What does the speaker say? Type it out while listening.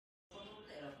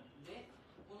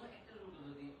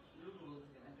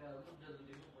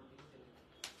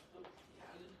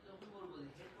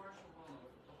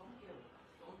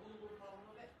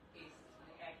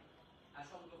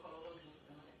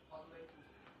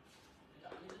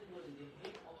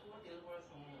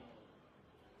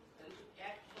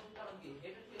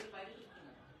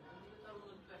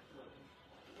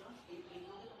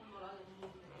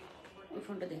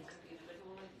ফোনটা দে।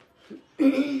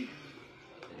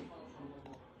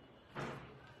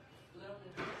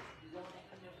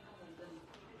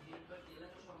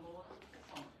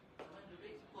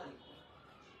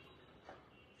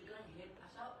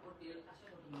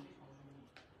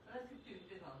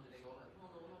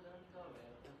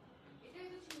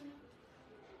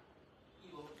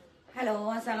 হ্যালো,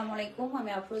 আসসালামু আলাইকুম।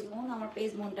 আমি আফরোজ মুন, আমার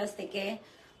পেজ মুনটাস থেকে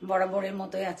বরাবরের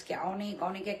মতোই আজকে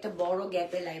অনেক একটা বড়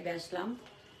গ্যাপে লাইভে আসলাম।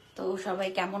 তো সবাই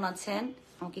কেমন আছেন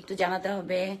আমাকে একটু জানাতে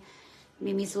হবে।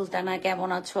 মিমি সুলতানা কেমন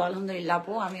আছো? আলহামদুলিল্লাহ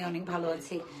আপু, আমি অনেক ভালো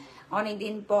আছি।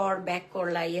 অনেকদিন পর ব্যাক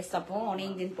করলাম। ইয়েস আপু,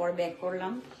 অনেকদিন পর ব্যাক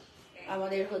করলাম।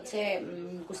 আমাদের হচ্ছে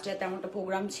কুষ্টিয়াতে তেমন একটা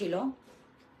প্রোগ্রাম ছিল,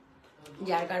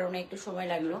 যার কারণে একটু সময়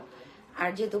লাগলো। আর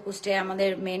যেহেতু কুষ্টিয়া আমাদের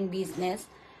মেন বিজনেস,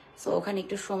 সো ওখানে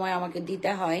একটু সময় আমাকে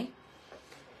দিতে হয়।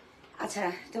 আচ্ছা,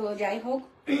 তো যাই হোক,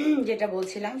 যেটা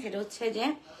বলছিলাম সেটা হচ্ছে যে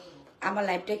আমার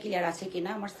লাইভটা ক্লিয়ার আছে কিনা,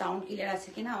 আমার সাউন্ড ক্লিয়ার আছে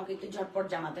কিনা আমাকে একটু ঝটপট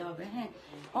জানাতে হবে। হ্যাঁ,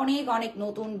 অনেক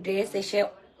নতুন ড্রেস এসে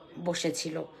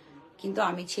বসেছিল, কিন্তু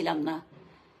আমি ছিলাম না।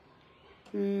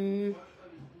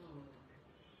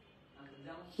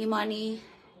 Himani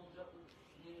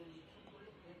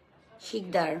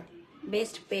Sikdar,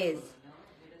 best page,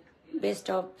 best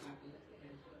of,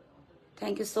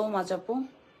 thank you so much আপু।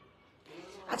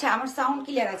 আচ্ছা, আমার সাউন্ড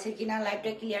ক্লিয়ার আছে কিনা,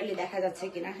 লাইভটা ক্লিয়ারলি দেখা যাচ্ছে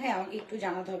কিনা, হ্যাঁ আমাকে একটু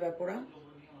জানাতে হবে আপুরা,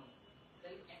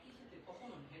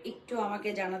 একটু আমাকে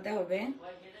জানাতে হবে।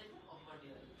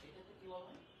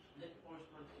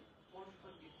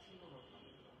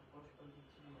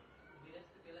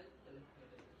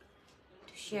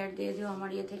 শেয়ার দিয়ে দিও আমার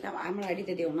ইয়ে থেকে, আমার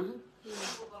আইডিতে দিও না।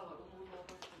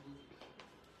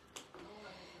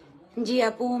 জি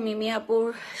আপু, মিমি আপুর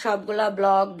সবগুলা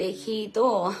ব্লগ দেখি তো,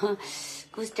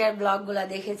 কুষ্টিয়ার ব্লগ গুলা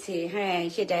দেখেছি। হ্যাঁ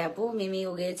সেটাই আপু,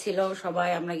 মিমিও গিয়েছিল, সবাই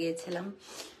আমরা গিয়েছিলাম।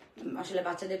 আসলে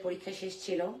বাচ্চাদের পরীক্ষা শেষ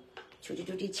ছিল, ছুটি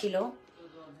টুটি ছিল,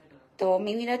 তো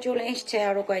মিমিরা চলে এসছে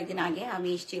আরো কয়েকদিন আগে, আমি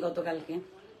এসছি গতকালকে।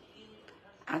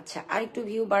 আচ্ছা, আর একটু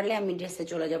ভিউ বাড়লে আমি ড্রেসে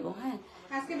চলে যাব। হ্যাঁ,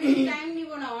 আজকে বেশি টাইম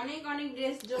নিব না, অনেক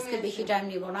ড্রেস জমে আছে, আজকে বেশি টাইম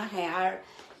নিব না। হ্যাঁ, আর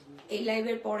এই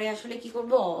লাইভের পরে আসলে কি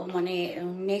করব, মানে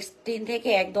নেক্সট দিন থেকে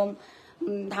একদম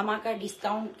ধামাকা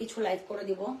ডিসকাউন্ট কিছু লাইভ করে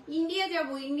দিব। ইন্ডিয়া যাব,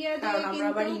 ইন্ডিয়া কারণ আমরা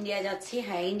আবার ইন্ডিয়া যাচ্ছি।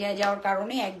 হ্যাঁ, ইন্ডিয়া যাওয়ার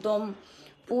কারণে একদম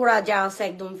পুরা যা আছে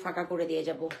একদম ফাঁকা করে দিয়ে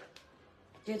যাব,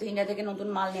 যেহেতু ইন্ডিয়া থেকে নতুন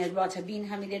মাল নিয়ে আসবো। আচ্ছা, বিন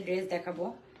হামিদের ড্রেস দেখাবো।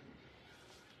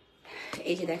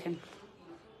 এই যে দেখেন,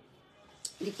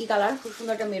 কি কালার, খুব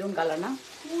সুন্দর একটা মেরুন কালার না,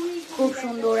 খুব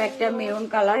সুন্দর একটা মেরুন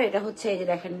কালার। এটা হচ্ছে এই যে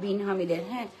দেখেন বিন হামিদের,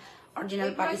 হ্যাঁ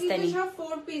অরিজিনাল পাকিস্তানি। সব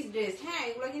 4 পিস ড্রেস। হ্যাঁ,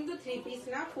 এগুলো কিন্তু 3 পিস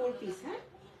না, 4 পিস। হ্যাঁ,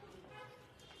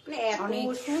 মানে অনেক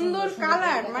এত সুন্দর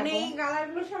কালার, মানে এই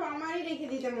কালারগুলো সব আমারই রেখে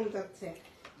দিতে মন চাচ্ছে।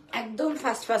 একদম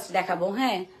ফাস্ট দেখাবো।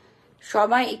 হ্যাঁ,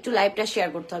 সবাই একটু লাইভটা শেয়ার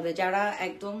করতে হবে, যারা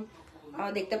একদম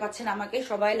দেখতে পাচ্ছেন আমাকে,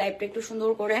 সবাই লাইভটা একটু সুন্দর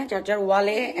করে যার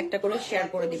ওয়ালে একটা করে শেয়ার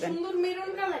করে দিবেন। সুন্দর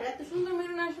মেরুন কালার, এত সুন্দর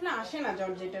মেরুন আসলে আসে না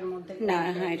জর্জেটের মধ্যে। না,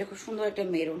 হ্যাঁ এটা খুব সুন্দর একটা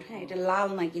মেরুন। হ্যাঁ, এটা লাল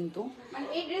না কিন্তু, মানে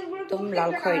এই ড্রেসগুলো একদম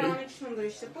লাল খয়েরি, অনেক সুন্দর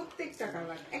এসেছে, প্রত্যেকটা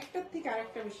কালার একটার থেকে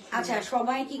আরেকটা বেশি। আচ্ছা,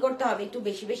 সবাই কি করতে হবে, একটু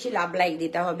বেশি লাভ লাইক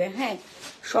দিতে হবে। হ্যাঁ,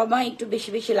 সবাই একটু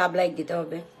বেশি লাভ লাইক দিতে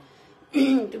হবে।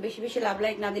 একটু বেশি লাভ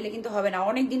লাইক না দিলে কিন্তু হবে না।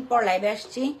 অনেকদিন পর লাইভে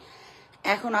আসছি,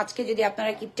 এখন আজকে যদি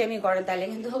আপনারা কিপটামি করেন তাহলে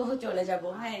কিন্তু চলে যাব।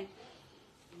 হ্যাঁ,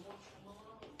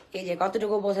 এই যে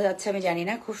কতটুকু বোঝা যাচ্ছে আমি জানি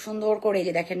না, খুব সুন্দর করে এই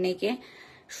যে দেখেন নেকে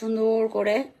সুন্দর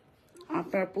করে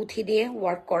আপনার পুঁথি দিয়ে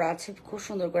ওয়ার্ক করা আছে, খুব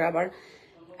সুন্দর করে, আবার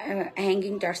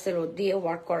হ্যাঙ্গিং টার্সেল দিয়ে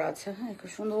ওয়ার্ক করা আছে। হ্যাঁ,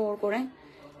 খুব সুন্দর করে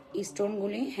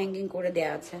স্টোনগুলি হ্যাঙ্গিং করে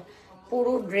দেয়া আছে।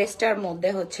 পুরো ড্রেসটার মধ্যে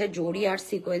হচ্ছে জড়ি আর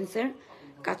সিকোয়েন্সের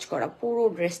কাজ করা, পুরো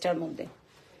ড্রেসটার মধ্যে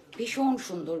ভীষণ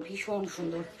সুন্দর।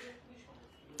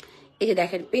 এই যে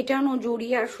দেখেন পেটানো জড়ি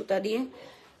আর সুতা দিয়ে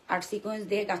আর সিকোয়েন্স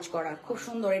দিয়ে কাজ করা, খুব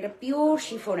সুন্দর। এটা পিওর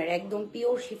শিফনের, একদম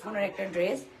পিওর শিফনের একটা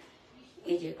ড্রেস।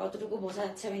 এই যে কতটুকু বোঝা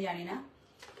যাচ্ছে আমি জানি না,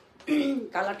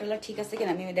 কালার টালার ঠিক আছে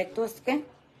কিনা আমি দেখতো আজকে।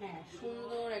 হ্যাঁ,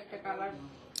 সুন্দর একটা কালার।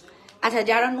 আচ্ছা,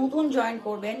 যারা নতুন জয়েন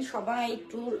করবেন সবাই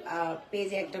একটু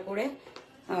পেজে একটা করে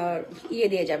ইয়ে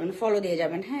দিয়ে যাবেন, ফলো দিয়ে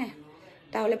যাবেন। হ্যাঁ,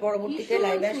 তাহলে পরবর্তীতে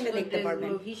লাইভে আসলে দেখতে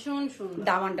পারবেন। ভীষণ সুন্দর।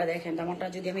 দামানটা দেখেন, দামানটা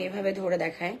যদি আমি এভাবে ধরে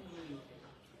দেখাই,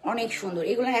 অনেক সুন্দর।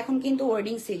 এগুলো এখন কিন্তু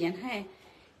ওয়েডিং সিজন। হ্যাঁ,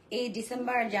 এই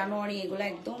ডিসেম্বর জানুয়ারি এগুলো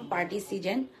একদম পার্টি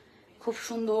সিজন। খুব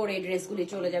সুন্দর এই ড্রেসগুলি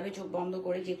চলে যাবে চোখ বন্ধ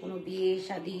করে, যে কোনো বিয়ে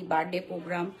শাদী বার্থডে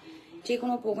প্রোগ্রাম, যে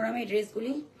কোনো প্রোগ্রামে এই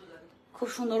ড্রেসগুলি খুব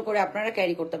সুন্দর করে আপনারা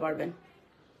ক্যারি করতে পারবেন।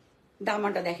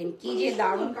 দামানটা দেখেন কি যে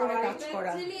দারুণ করে কাজ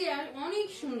করা, অনেক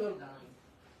সুন্দর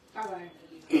কালার।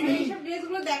 এইসব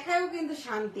ড্রেসগুলো দেখায়ও কিন্তু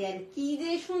শান্তি, আর কি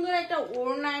যে সুন্দর একটা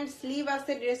ওড়না এন্ড স্লিভ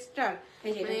আছে ড্রেসটার।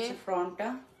 এই যে ফ্রন্টটা,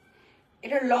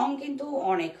 এটা লং কিন্তু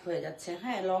অনেক হয়ে যাচ্ছে।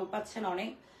 হ্যাঁ, লং পাচ্ছেন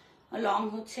অনেক, লং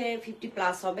হচ্ছে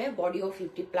 50+ হবে, বডিও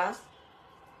 50+।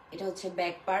 এটা হচ্ছে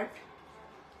ব্যাক পার্ট।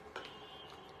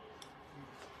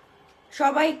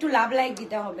 সবাই একটু লাভ লাইক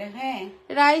দিতে হবে। হ্যাঁ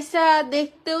রাইসা,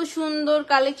 দেখতেও সুন্দর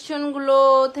কালেকশন গুলো,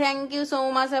 থ্যাংক ইউ সো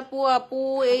মাচ আপু। আপু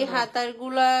এই হাতার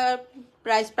গুলা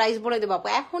প্রাইস বলে দেবো আপু,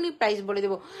 এখনই প্রাইস বলে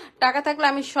দেবো। টাকা থাকলে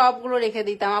আমি সবগুলো রেখে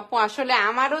দিতাম আপু, আসলে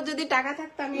আমারও যদি টাকা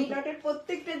থাকতো আমি এই লটের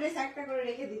প্রত্যেকটা ড্রেস একটা করে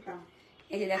রেখে দিতাম।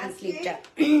 এই যে দেখেন স্লিপটা,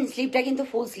 স্লিপটা কিন্তু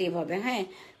ফুল স্লিভ হবে। হ্যাঁ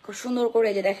খুব সুন্দর করে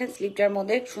এই যে দেখেন স্লিপটার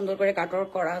মধ্যে সুন্দর করে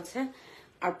কাটওয়ার্ক করা আছে,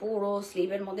 আর পুরো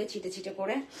স্লিভের মধ্যে ছিটে ছিটে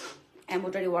করে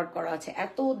এমব্রয়ডারি ওয়ার্ক করা আছে।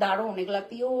 এত দারুণ, এগুলা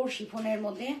পিওর শিফনের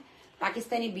মধ্যে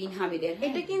পাকিস্তানি বিন হামিদের।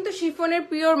 এটা কিন্তু শিফনের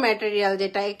পিওর ম্যাটেরিয়াল,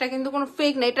 যেটা এটা কিন্তু কোনো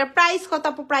ফেক না। এটার প্রাইস কত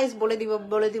আপু? প্রাইস বলে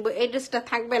দিব। এই ড্রেসটা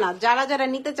থাকবে না, যারা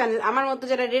নিতে চান আমার মতো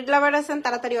যারা রেড লাভার আছেন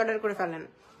তাড়াতাড়ি অর্ডার করে ফেলেন।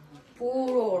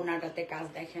 পুরো ওড়নাটাতে কাজ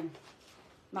দেখেন,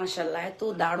 মাশাআল্লাহ এত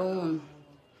দারুণ।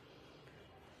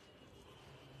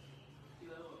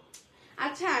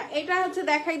 আচ্ছা এটা হচ্ছে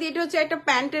দেখাই দিই, এটা হচ্ছে একটা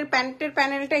প্যান্টের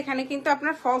প্যানেলটা, এখানে কিন্তু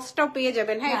আপনার ফলসটাও পেয়ে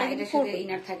যাবেন। হ্যাঁ এটা কিন্তু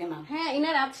ইনার থাকে না। হ্যাঁ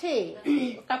ইনার আছে,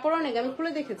 কাপড় অনেক, আমি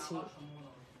খুলে দেখেছি।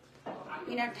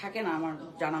 ইনার থাকে না আমার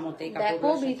জানা মতে। দেখো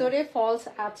ভিতরে ফলস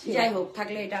আছে। যাই হোক,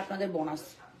 থাকলে এটা আপনাদের বোনাস,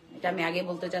 এটা আমি আগে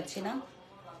বলতে চাচ্ছি না,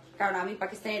 কারণ আমি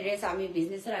পাকিস্তানি ড্রেস আমি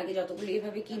বিজনেসের আগে যতগুলো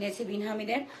এইভাবে কিনেছি বিন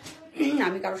হামিদের,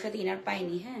 আমি কারোর সাথে ইনার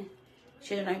পাইনি। হ্যাঁ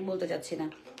সেজন্য আমি বলতে চাচ্ছি না।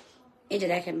 এই যে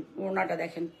দেখেন ওড়নাটা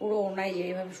দেখেন, পুরো ওড়নায় যে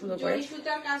এইভাবে সুন্দর করে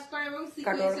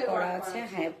কাটওয়ার্ক করা আছে।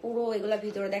 হ্যাঁ পুরো এগুলা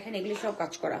ভিতরে দেখেন, এগুলি সব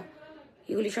কাজ করা,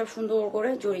 এগুলি সব সুন্দর করে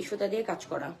জরি সুতা দিয়ে কাজ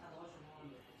করা।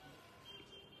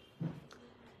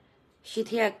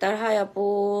 সিথি আক্তার, হাই আপু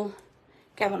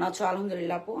কেমন আছো?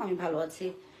 আলহামদুলিল্লাহ আপু আমি ভালো আছি,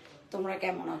 তোমরা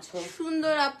কেমন আছো?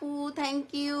 সুন্দর আপু, thank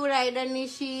you. Rider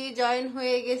Nishi join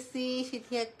হয়ে গেছি।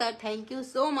 সিথি Akter, thank you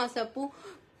so much আপু।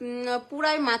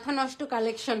 পুরাই মাথা নষ্ট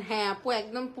কালেকশন। হ্যাঁ আপু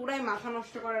একদম পুরাই মাথা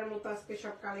নষ্ট করার মতো আজকে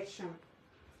সব কালেকশন,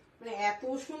 মানে এত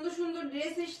সুন্দর সুন্দর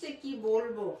ড্রেস এসছে কি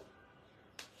বলবো।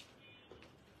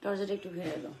 দরজাটা একটু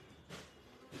ঘিরে এলো।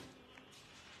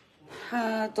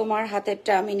 হ্যাঁ তোমার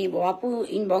হাতেরটা আমি নিব আপু,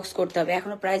 ইনবক্স করতে হবে।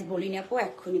 এখনো প্রাইস বলিনি আপু,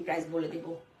 এক্ষুনি প্রাইস বলে দিব,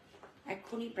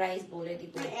 এক্ষুনি প্রাইস বলে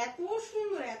দিব। এত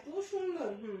সুন্দর এত সুন্দর।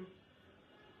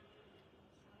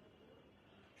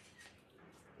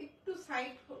 একটু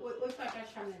সাইড ওই পাটার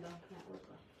সামনে দাও। হ্যাঁ ওই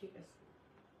পাট, ঠিক আছে।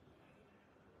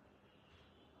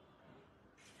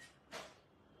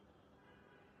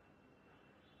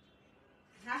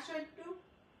 হাসো একটু।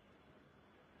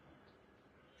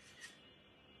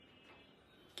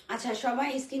 আচ্ছা সবাই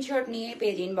স্ক্রিনশট নিয়ে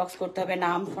পেজ ইনবক্স করতে হবে,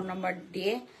 নাম ফোন নাম্বার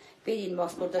দিয়ে পেজ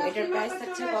ইনবক্স করতে হবে। এটার প্রাইস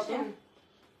থাকছে কত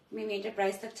মিমি? এটার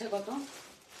প্রাইস থাকছে কত?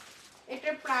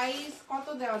 এটার প্রাইস কত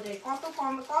দেওয়া যায়? কত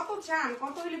কম, কত চান,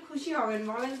 কত হলে খুশি হবেন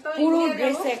বলেন তো? পুরো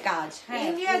ড্রেসের কাজ। হ্যাঁ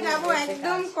ইন্ডিয়া যাব,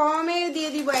 একদম কমে দিয়ে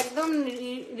দিব, একদম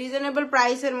রিজনেবল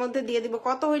প্রাইসের মধ্যে দিয়ে দিব।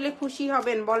 কত হইলে খুশি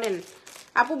হবেন বলেন?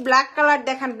 আপু ব্ল্যাক কালার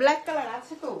দেখান। ব্ল্যাক কালার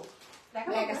আছে তো?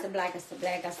 ব্ল্যাক আছে, ব্ল্যাক আছে,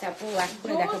 ব্ল্যাক আছে আপু,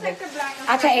 এক্ষুনি দেখো।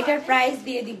 আচ্ছা এটার প্রাইস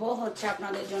দিয়ে দিব হচ্ছে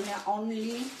আপনাদের জন্য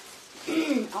অনলি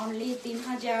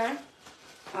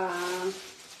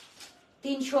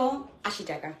 3,380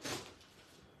 টাকা।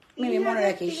 মিমি মনে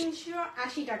রাখিস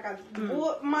 380 টাকা,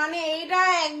 মানে এটা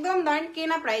একদম ধরেন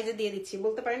কেনা প্রাইসে দিয়ে দিচ্ছি,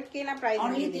 বলতে পারেন কেনা প্রাইস।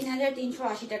 অনলি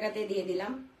 3,380 টাকাতে দিয়ে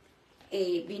দিলাম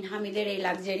এই বিন হামিদের এই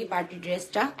লাক্সারি পার্টি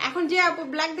ড্রেসটা। এখন যে আপু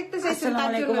ব্ল্যাক দেখতে চাইছেন, আসসালামু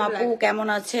আলাইকুম আপু কেমন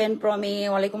আছেন? প্রমি,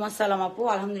 ওয়ালাইকুম আসসালাম আপু,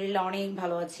 আলহামদুলিল্লাহ অনেক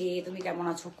ভালো আছি, তুমি কেমন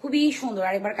আছো? খুবই সুন্দর,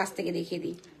 আরেকবার কাছ থেকে দেখিয়ে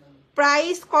দিই।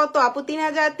 প্রাইস কত আপু?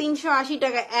 3,380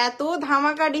 টাকা। এত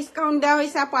ধামাকা ডিসকাউন্ট দেওয়া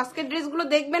হয়েছে আপু, আজকের ড্রেসগুলো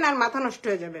দেখবেন আর মাথা নষ্ট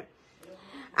হয়ে যাবে।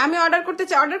 আমি অর্ডার করতে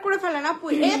চাই, অর্ডার করে ফেলেন আপু,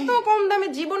 এত কম দামে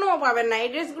জীবনেও পাবেন না এই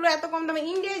ড্রেসগুলো। এত কম দামে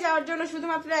ইন্ডিয়ায় যাওয়ার জন্য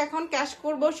শুধুমাত্র এখন ক্যাশ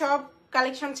করব, সব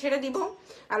কালেকশন ছেড়ে দিব,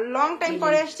 আর লং টাইম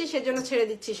পরে আসছি সেজন্য ছেড়ে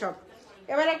দিচ্ছি সব।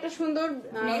 এবার একটা সুন্দর,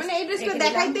 মানে এই ড্রেসটা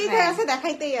দেখাইতেই আছে,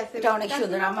 দেখাইতেই আছে। এটা অনেক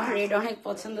সুন্দর, আমার রেড অনেক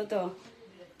পছন্দ তো।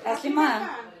 তাসলিমা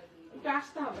একটু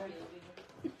আসতে হবে।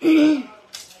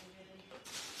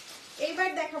 এইবার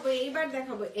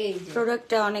দেখাবো এই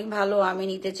প্রোডাক্টটা অনেক ভালো, আমি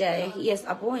নিতে চাই। ইয়েস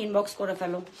আপু ইনবক্স করে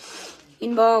ফেলো,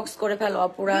 ইনবক্স করে ফেলো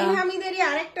আপুরা। আমিদেরই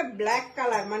আরেকটা ব্ল্যাক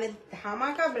কালার, মানে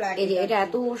ধামাকা ব্ল্যাক। এটা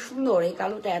এত সুন্দর, এই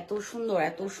কালোটা এত সুন্দর,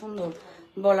 এত সুন্দর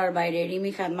বলার বাইরে।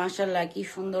 রিমি খান মাশাআল্লাহ কি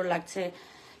সুন্দর লাগছে,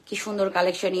 কি সুন্দর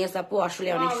কালেকশন। ইয়েস আপু আসলে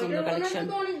অনেক সুন্দর কালেকশন।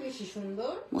 অনেক বেশি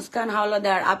সুন্দর। মুস্কান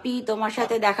হাওলাদার, আপি তোমার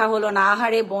সাথে দেখা হলো না।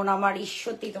 আহারে বোন আমার,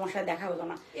 সত্যি তোমার সাথে দেখা হলো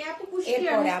না।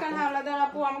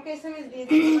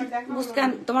 মুস্কান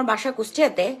তোমার বাসা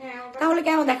কুষ্টিয়াতে? তাহলে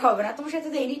কেন দেখা হবে না? তোমার সাথে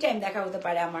তো এনি টাইম দেখা হতে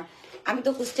পারে আমার। আমি তো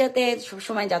কুষ্টিয়াতে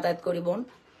সবসময় যাতায়াত করি বোন,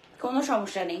 কোনো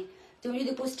সমস্যা নেই। তুমি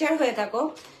যদি কুষ্টিয়ার হয়ে থাকো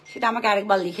সেটা আমাকে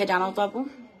আরেকবার লিখে জানাও তো আপু।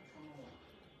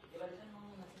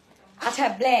 আচ্ছা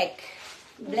ব্ল্যাক,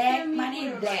 ব্ল্যাক মানে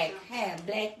ব্ল্যাক, হ্যাঁ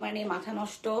ব্ল্যাক মানে মাথা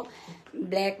নষ্ট,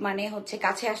 ব্ল্যাক মানে হচ্ছে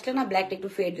কাছে আসলে না ব্ল্যাকটা একটু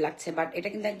ফেড লাগছে, বাট এটা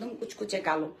কিন্তু একদম কুচকুচে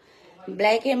কালো।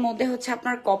 ব্ল্যাক এর মধ্যে হচ্ছে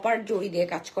আপনার কপার জড়ি দিয়ে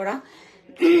কাজ করা,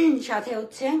 সাথে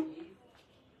হচ্ছে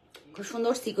খুব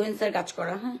সুন্দর সিকোয়েন্সের কাজ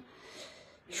করা। হ্যাঁ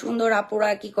সুন্দর। আপুরা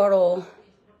কি করো?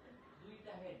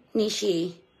 নিশি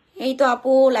এই তো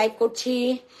আপু লাইভ করছি,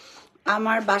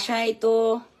 আমার বাসায় তো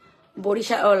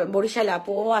বরিশালে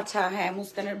আপু। ও আচ্ছা, হ্যাঁ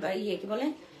মুস্কানের ইয়ে কি বলে,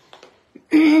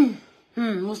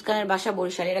 মুস্কানের বাসা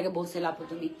বরিশাল, এর আগে বলছিল আপু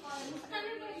তুমি।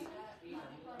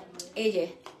 এই যে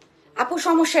আপু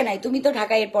সমস্যা নাই, তুমি তো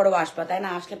ঢাকায় এর পরেও আসবা তাই না?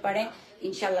 আসলে পারে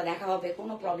ইনশাল্লাহ দেখা হবে,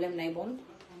 কোনো প্রবলেম নাই বোন,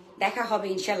 দেখা হবে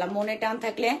ইনশাল্লাহ। মনে টান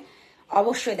থাকলে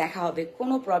অবশ্যই দেখা হবে,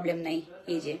 কোনো প্রবলেম নাই।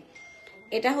 এই যে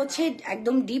এটা হচ্ছে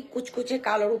একদম ডিপ কুচকুচে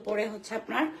কালোর উপরে হচ্ছে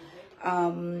আপনার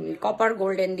কপার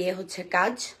গোল্ডেন দিয়ে হচ্ছে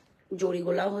কাজ,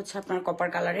 জড়িগুলাও হচ্ছে আপনার কপার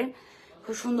কালারের,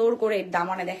 খুব সুন্দর করে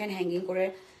দামানে দেখেন হ্যাঙ্গিং করে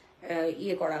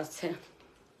ইয়ে করা আছে,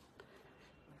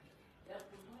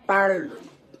 পার্ল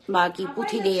বা কি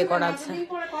পুঁথি দিয়ে করা আছে।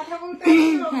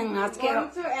 আজকে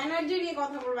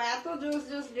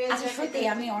আচ্ছা সত্যি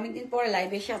আমি অনেকদিন পরে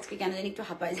লাইভে এসে আজকে কেন জানি একটু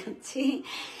হাঁপায় যাচ্ছি।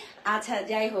 আচ্ছা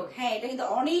যাই হোক, হ্যাঁ এটা কিন্তু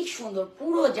অনেক সুন্দর,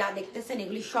 পুরো যা দেখতেছেন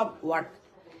এগুলি সব ওয়ার্ক,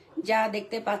 যা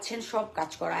দেখতে পাচ্ছেন সব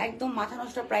কাজ করা, একদম মাথা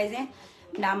নষ্ট প্রাইসে,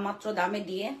 নামমাত্র দামে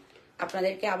দিয়ে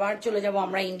আপনাদেরকে আবার চলে যাব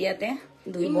আমরা ইন্ডিয়াতে।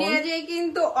 ইন্ডিয়া যে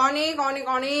কিন্তু অনেক অনেক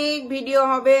অনেক ভিডিও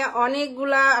হবে,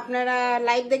 অনেকগুলা আপনারা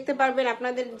লাইভ দেখতে পারবেন,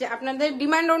 আপনাদের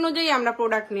ডিমান্ড অনুযায়ী আমরা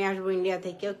প্রোডাক্ট নিয়ে আসবো ইন্ডিয়া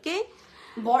থেকে। ওকে,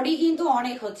 বডি কিন্তু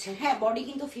অনেক হচ্ছে, হ্যাঁ বডি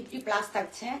কিন্তু 50+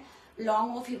 থাকছে, লং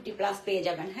ও 50+ পেয়ে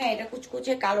যাবেন। হ্যাঁ এটা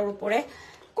কুচকুচে কালোর উপরে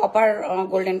কপার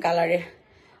গোল্ডেন কালারের।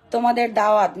 তোমাদের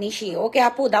দাওয়াত নিশি, ওকে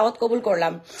আপু দাওয়াত কবুল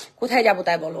করলাম। কোথায় যাব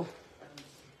তাই বলো,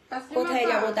 কোথায়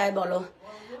যাব তাই বলো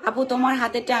আপু, তোমার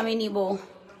হাতেরটা আমি নিব।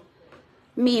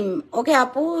 মিম ওকে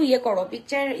আপু ইয়ে করো,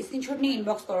 পিকচার স্ক্রিনশট নিয়ে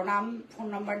ইনবক্স করো, নাম ফোন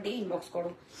নাম্বার দিয়ে ইনবক্স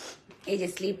করো। এই যে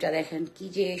স্লিপটা দেখেন কি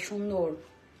যে সুন্দর,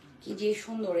 কি যে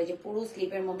সুন্দর, এই যে পুরো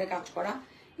স্লিপের মধ্যে কাজ করা,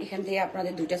 এখান থেকে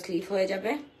আপনাদের 2টা স্লিপ হয়ে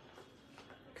যাবে,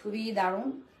 খুবই দারুণ,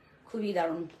 খুবই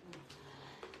দারুণ।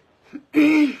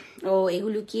 ও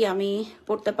এগুলো কি আমি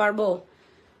পড়তে পারবো?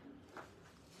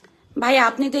 ভাই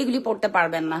আপনি তো এগুলি পড়তে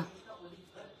পারবেন না,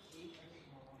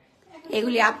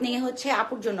 এগুলি আপনি হচ্ছে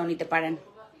আপুর জন্য নিতে পারেন,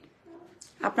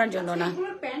 আপনার জন্য না।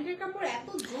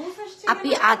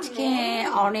 আপনি আজকে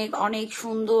অনেক অনেক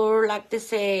সুন্দর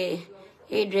লাগতেছে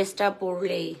এই ড্রেসটা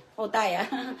পরলেই। ও তাই?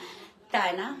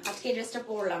 তাই না, আজকে এই ড্রেসটা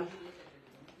পরলাম।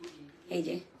 এই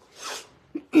যে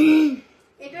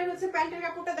এটা হচ্ছে প্যান্টের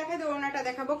কাপড়টা দেখাই দেবো, ওনাটা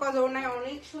দেখাবো, কাজ ওনায়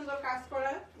অনেক সুন্দর কাজ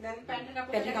করা, দেন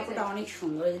প্যান্টের কাপড়টা অনেক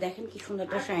সুন্দর, এই যে দেখেন কি সুন্দর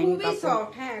একটা শাইনি কাপড়,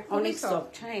 হ্যাঁ অনেক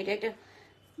সফট। হ্যাঁ এটা একটা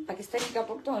পাকিস্তানি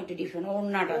কাপড় তো একটু ডিফারেন্ট।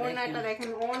 ওড়নাটা দেখেন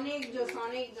অনেক জোস,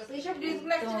 অনেক জোস। এইসব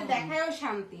ড্রেসগুলো অ্যাকচুয়ালি দেখায়ও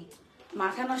শান্তি,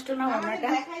 মাথা নষ্ট না, ওড়নাটা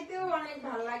দেখাইতেও অনেক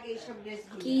ভালো লাগে এইসব ড্রেস।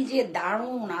 কি যে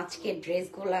দারুণ আজকে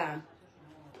ড্রেসগুলা,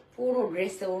 পুরো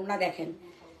ড্রেসে ওড়না দেখেন,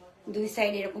 2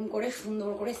 সাইড এরকম করে সুন্দর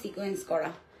করে সিকোয়েন্স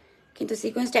করা, কিন্তু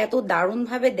সিকোয়েন্সটা এত দারুণ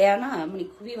ভাবে দেয়া না, মানে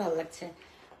খুবই ভালো লাগছে।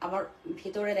 আবার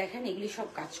ভেতরে দেখেন এগুলি সব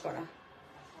কাজ করা,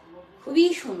 খুবই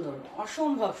সুন্দর,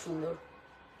 অসম্ভব সুন্দর।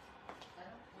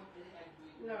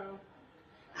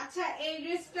 আচ্ছা এই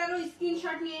ড্রেসটারও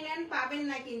স্ক্রিনশট নিয়ে নেন, পাবেন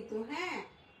না কিন্তু, হ্যাঁ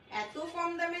এত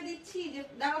কম দামে দিচ্ছি যে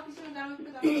দাও কিছু দাও একটু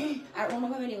দাও। আর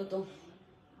অন্যভাবে নিও তো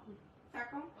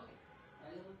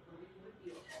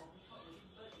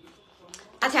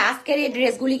আচ্ছা, আজকের এই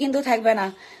ড্রেসগুলি কিন্তু থাকবে না,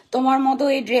 তোমার মতো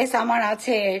এই ড্রেস আমার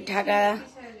আছে, ঢাকা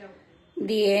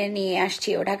দিয়ে নিয়ে আসছি,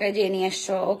 ও ঢাকায় যেয়ে নিয়ে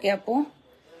আসছো। ওকে আপু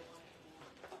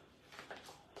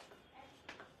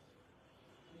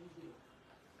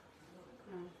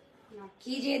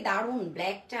কি যে দারুন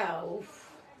ব্ল্যাকটা, উফ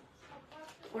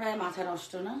পুরাই মাথা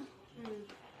নষ্ট না?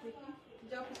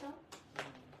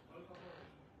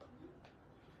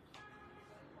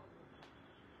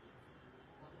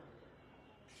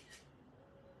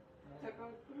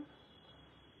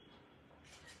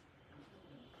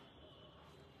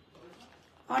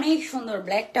 অনেক সুন্দর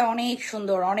ব্ল্যাকটা, অনেক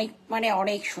সুন্দর, অনেক মানে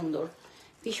অনেক সুন্দর,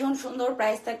 ভীষণ সুন্দর।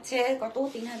 প্রাইস থাকছে কত?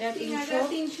 3380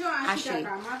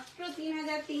 মাত্র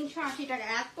 3380 টাকা।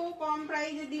 এত কম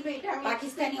প্রাইসে দিবে এটা?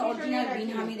 পাকিস্তানি অরিজিনাল বিন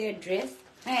হামিদের ড্রেস,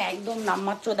 হ্যাঁ একদম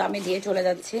নামমাত্র দামে দিয়ে চলে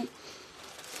যাচ্ছে,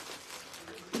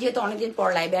 যেহেতু অনেকদিন পর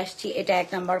লাইভে আসছি, এটা 1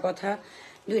 নাম্বার কথা।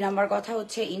 2 নাম্বার কথা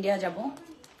হচ্ছে ইন্ডিয়া যাব,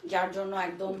 যার জন্য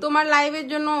একদম তোমার লাইভের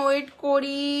জন্য ওয়েট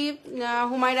করি।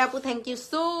 হুমায়রা আপু থ্যাংক ইউ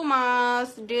সো মাচ।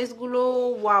 ড্রেসগুলো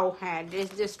ওয়াও, হ্যাঁ dress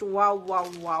just wow wow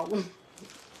wow,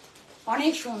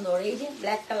 অনেক সুন্দর। এই যে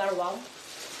black colour, wow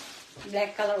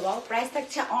black colour, wow. Price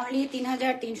থাকছে অনলি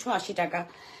 3380 টাকা,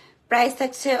 প্রাইস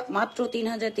থাকছে মাত্র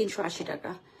 3380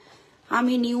 টাকা।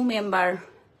 আমি নিউ মেম্বার,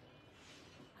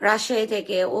 রাজশাহী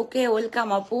থেকে। ওকে, ওয়েলকাম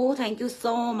আপু, থ্যাংক ইউ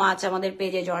সো মাচ আমাদের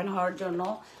পেজে জয়েন হওয়ার জন্য।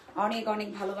 অনেক অনেক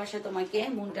ভালোবাসা তোমাকে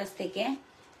মুনটাস থেকে।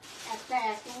 একটা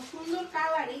এত সুন্দর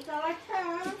কালার, এই কালারটা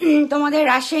তোমাদের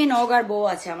রাজশাহী নওগাঁর বউ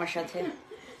আছে আমার সাথে।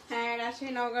 হ্যাঁ,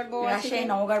 রাজশাহী নওগাঁর বউ আছে। রাজশাহী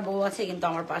নওগাঁর বউ আছে কিন্তু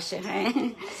আমার পাশে। হ্যাঁ,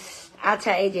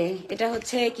 আচ্ছা এই যে এটা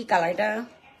হচ্ছে কি কালার, এটা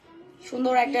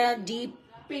সুন্দর একটা ডিপ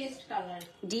পেস্ট কালার।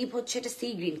 ডিপ হচ্ছে এটা সি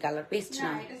গ্রিন কালার, পেস্ট না,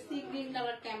 না, এটা সি গ্রিন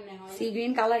কালার কেমনে হয়? সি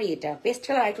গ্রিন কালারই এটা, পেস্ট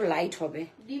কালার একটু লাইট হবে।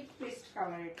 ডিপ পেস্ট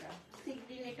কালার এটা, সি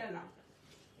গ্রিন এটা না।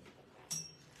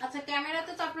 আচ্ছা,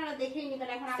 ক্যামেরাতে তো আপনারা দেখেই নেবেন,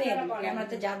 এখন আপনারা বলেন।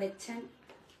 ক্যামেরাতে যা দেখছেন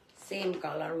সেম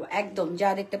কালার, একদম যা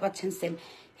দেখতে পাচ্ছেন সেম।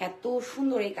 এত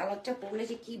সুন্দর এই কালারটা পরলে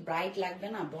যে কি ব্রাইট লাগবে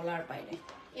না বলার বাইরে।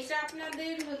 এটা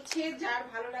আপনাদের হচ্ছে যার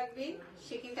ভালো লাগবে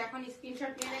সে কিন্তু এখন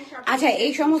স্ক্রিনশট নিয়ে নেন সব। আচ্ছা,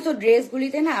 এই সমস্ত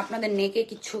ড্রেসগুলিতে না আপনাদের নেকে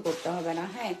কিচ্ছু করতে হবে না।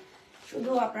 হ্যাঁ,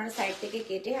 শুধু আপনারা সাইড থেকে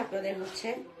কেটে আপনাদের হচ্ছে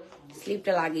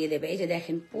স্লিপটা লাগিয়ে দেবে। এই যে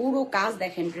দেখেন পুরো কাজ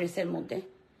দেখেন ড্রেসের মধ্যে,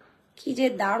 কি যে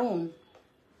দারুণ।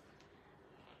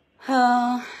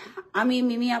 হ্যাঁ, আমি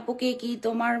মিমি আপুকে কি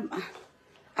তোমার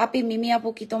মিমি আপু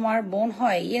কি তোমার বোন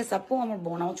হয়? ইয়েস আপু, আমার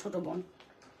বোন, আমার ছোট বোন।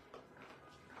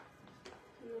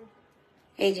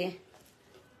 এই যে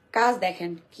কাজ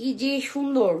দেখেন কি যে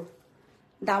সুন্দর,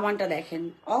 দামানটা দেখেন,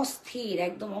 অস্থির,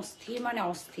 একদম অস্থির, মানে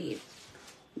অস্থির,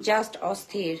 জাস্ট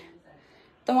অস্থির।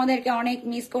 তোমাদেরকে অনেক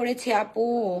মিস করেছি আপু।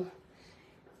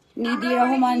 নিধি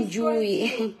রহমান জুই,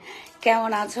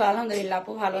 কেমন আছো? আলহামদুলিল্লাহ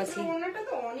আপু, ভালো আছি। ওনাটা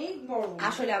তো অনেক বড়।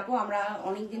 আসলে আপু আমরা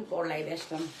অনেকদিন পর লাইভে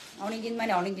আসলাম, অনেকদিন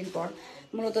মানে অনেকদিন পর,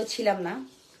 মূলত ছিলাম না।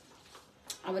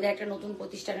 আমাদের একটা নতুন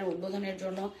প্রতিষ্ঠানের উদ্বোধনের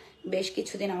জন্য বেশ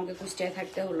কিছুদিন আমাকে কুষ্টিয়ায়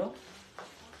থাকতে হলো।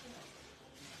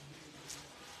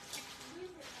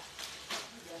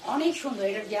 অনেক সুন্দর,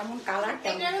 এটা যেমন কালার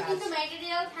তেমন এটারও কাজ। কিন্তু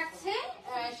ম্যাটেরিয়াল থাকছে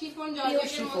শিফন পিওর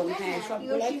জর্জেটের শিফন, মধ্যে। হ্যাঁ, হ্যাঁ,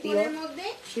 সবগুলো পিওর পিওর শিফনের মধ্যে।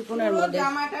 শিফনের পুরো মধ্যে।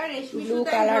 জামাটা রেশমি ব্লু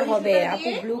সুতা কালার এবং হবে সুতা আপু,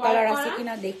 দিয়ে ব্লু ওয়ার্ক কালার করা। আছে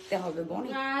কিনা দেখতে হবে বোন।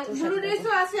 ব্লু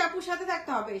ড্রেসও আছে আপুর, সাথে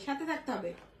থাকতে হবে, সাথে থাকতে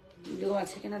হবে। ব্লু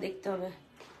আছে কিনা দেখতে হবে।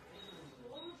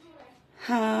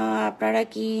 হ্যাঁ, আপনারা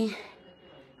কি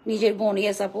নিজের বোন?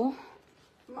 ইয়েস আপু।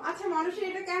 আচ্ছা, মানুষের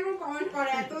এটা কেন কমেন্ট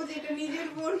করে এত যে এটা নিজের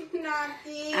বোন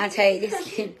নাকি? আচ্ছা, এই যে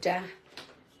স্লিপটা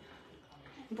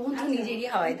বোন তো নিজেরই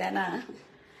হয়, তাই না?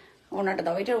 ওনাটা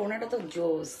দাও, এটার ওনাটা তো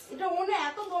জোস। এটা ওনে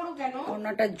এত বড় কেন?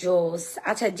 ওনাটা জোস।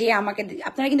 আচ্ছা, যে আমাকে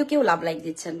আপনারা কিন্তু কেউ লাভ লাইক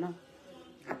দিচ্ছেন না,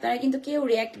 আপনারা কিন্তু কেউ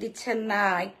রিয়াক্ট দিচ্ছেন না,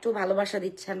 একটু ভালোবাসা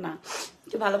দিচ্ছেন না।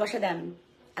 একটু ভালোবাসা দেন,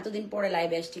 এতদিন পরে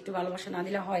লাইভে আসছি, একটু ভালোবাসা না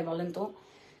দিলে হয় বলেন তো?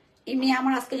 এমনি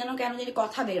আমার আজকে যেন কেন জানি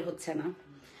কথা বের হচ্ছে না,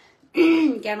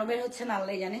 কেন বের হচ্ছে না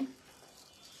আল্লাহ জানে।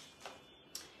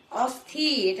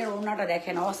 অস্থির, এটার ওড়নাটা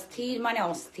দেখেন, অস্থির মানে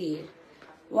অস্থির।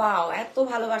 ওয়াও, এত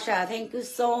ভালোবাসা, থ্যাংক ইউ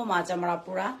সো মাচ আমার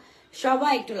আপুরা।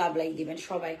 সবাই একটু লাভ লাইক দিবেন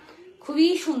সবাই। খুবই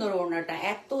সুন্দর ওড়নাটা,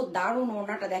 এত দারুণ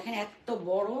ওড়নাটা দেখেন, এত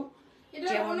বড়,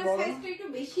 যেমন বড়। একটু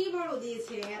বেশি বড়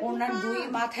দিয়েছে। ওড়নার দুই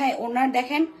মাথায়, ওড়নার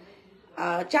দেখেন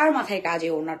 4 মাথায় কাজে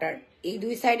ওড়নাটার, এই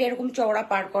দুই সাইডে এরকম চওড়া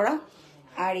পার করা।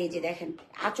 আর এই যে দেখেন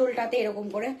আঁচলটাতে এরকম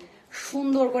করে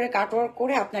সুন্দর করে কাটওয়ার্ক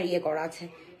করে আপনার ইয়ে করা আছে,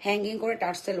 হ্যাঙ্গিং করে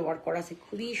টার্সেল ওয়ার্ক করা আছে।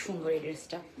 খুবই সুন্দর এই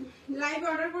ড্রেসটা। লাইভ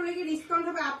অর্ডার করলে কি ডিসকাউন্ট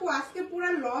হবে? আপু আজকে পুরো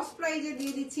লস প্রাইজে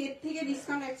দিয়ে দিচ্ছি, এর থেকে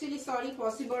ডিসকাউন্ট অ্যাকচুয়ালি সরি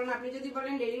পসিবল না। আপনি যদি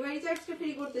বলেন ডেলিভারি চার্জটা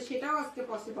ফ্রি করতে, সেটাও আজকে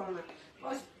পসিবল না।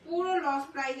 পুরো লস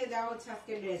প্রাইজে দেওয়া হচ্ছে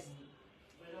আজকে ড্রেস।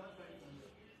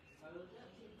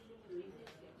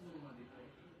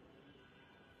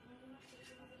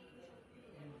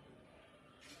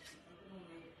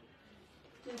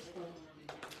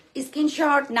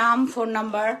 স্ক্রিনশট, নাম, ফোন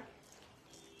নাম্বার,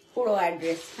 পুরো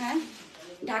অ্যাড্রেস। হ্যাঁ,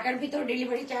 ঢাকার ভিতর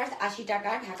ডেলিভারি চার্জ 80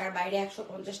 টাকা, ঢাকার বাইরে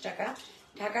 150 টাকা।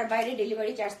 ঢাকার বাইরে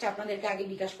ডেলিভারি চার্জটা আপনাদেরকে আগে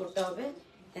বিকাশ করতে হবে,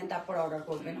 দেন তারপর অর্ডার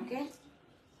করবেন। ওকে,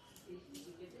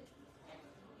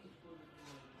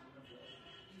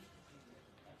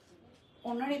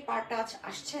 ওনার এই পার্টটা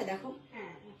আসছে দেখো।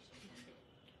 হ্যাঁ,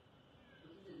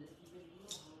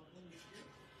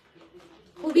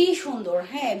 খুবই সুন্দর,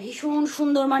 হ্যাঁ ভীষণ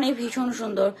সুন্দর, মানে ভীষণ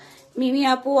সুন্দর। মিমি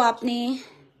আপু আপনি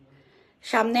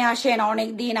সামনে আসেন, অনেক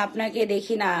দিন আপনাকে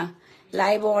দেখি না,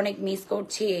 লাইভও অনেক মিস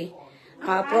করছি।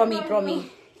 প্রমি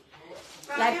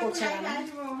লাইভ করছে না?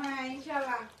 হ্যাঁ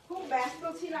ইনশাআল্লাহ, খুব ব্যস্ত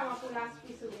ছিলাম আপু লাস্ট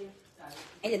কিছুদিন।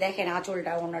 এই যে দেখেন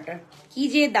আঁচলটা ওনাটার কি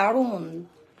যে দারুণ,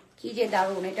 কি যে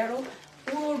দারুণ। এটারও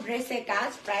পুরো ড্রেসে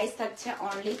কাজ। প্রাইস থাকছে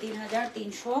অনলি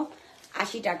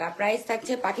 3380 টাকা। প্রাইস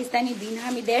থাকছে পাকিস্তানি বিন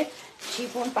হামিদের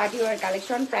শিফন পার্টিওয়ার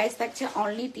কালেকশন। প্রাইস থাকছে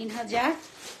অনলি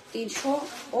 3300।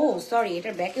 ও সরি,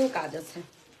 এটার ব্যাকেও কাজ আছে।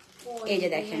 এই যে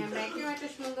দেখেন,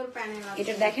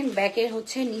 এটা দেখেন ব্যাকের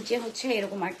হচ্ছে নিচে হচ্ছে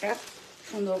এরকম একটা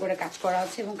সুন্দর করে কাজ করা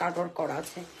আছে এবং কাটওয়ার্ক করা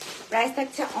আছে। প্রাইস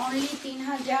থাকছে অনলি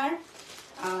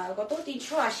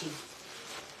 380।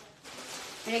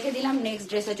 রেখে দিলাম, নেক্সট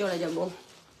ড্রেসে চলে যাব।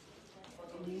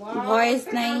 ভয়েস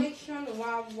নাই,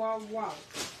 ওয়াও ওয়াও ওয়াও।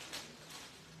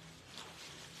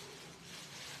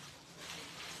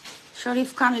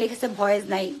 শরীফ খান লিখেছে ভয়েস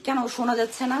নাই, কেন শোনা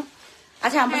যাচ্ছে না?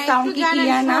 আচ্ছা আমার হ্যাঁ, সাউন্ড একটু কি জানান,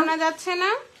 ক্লিয়ার না? শোনা যাচ্ছে না?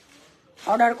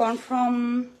 অর্ডার কনফার্ম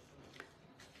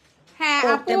হ্যাঁ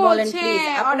করতে আপু বলেন হচ্ছে প্লিজ।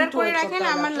 অর্ডার করে রাখেন,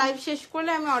 আমার লাইভ শেষ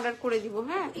করলে আমি অর্ডার করে দিব।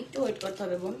 হ্যাঁ একটু ওয়েট করতে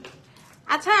হবে বোন।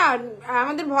 আচ্ছা,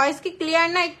 আমাদের ভয়েস কি ক্লিয়ার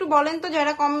না একটু বলেন তো,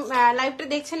 যারা লাইভটা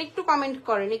দেখছেন একটু কমেন্ট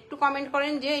করেন, একটু কমেন্ট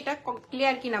করেন যে এটা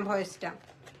ক্লিয়ার কিনা ভয়েসটা।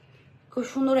 খুব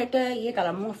সুন্দর একটা ইয়ে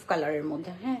কালার, মুভ কালারের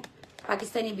মধ্যে। হ্যাঁ,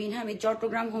 পাকিস্তানি বিন হামিদ,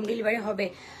 চট্টগ্রাম হোম ডেলিভারি হবে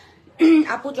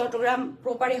আপু? চট্টগ্রাম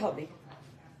প্রপারে হবে,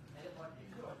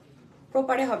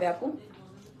 প্রপারে হবে আপু।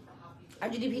 আর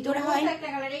যদি ভিতরে হয়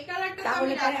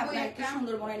তাহলে পরে আপনাকে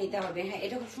সুন্দরবনে নিতে হবে। হ্যাঁ,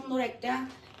 এটা খুব সুন্দর একটা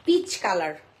পিচ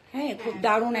কালার। হ্যাঁ, খুব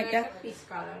দারুণ একটা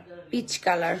peach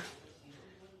colour.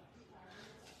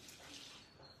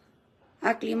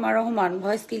 Aklima Rahman,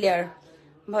 voice clear,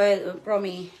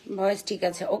 Promi voice ঠিক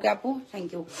আছে। ওকে আপু, থ্যাংক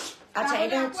ইউ। আচ্ছা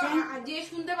এটা হচ্ছে, যে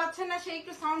শুনতে পাচ্ছেন না সে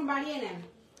একটু সাউন্ড বাড়িয়ে নেন।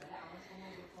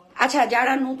 আচ্ছা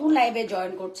যারা নতুন লাইভে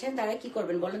জয়েন করছেন তারা কি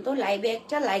করবেন বলেন তো? লাইভে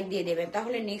একটা লাইক দিয়ে দেবেন,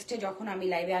 তাহলে নেক্সটে যখন আমি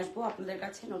লাইভে আসবো আপনাদের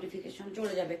কাছে নোটিফিকেশন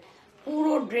চলে যাবে।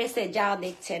 পুরো ড্রেসে যা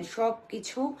দেখছেন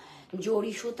সবকিছু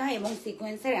জরি সুতা এবং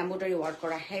সিকোয়েন্সের এমব্রয়ডারি ওয়ার্ক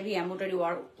করা, হেভি এমব্রয়ডারি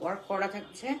ওয়ার্ক করা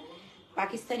থাকছে।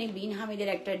 পাকিস্তানি বিন হামিদের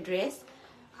একটা ড্রেস,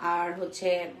 আর হচ্ছে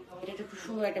এটা একটা খুব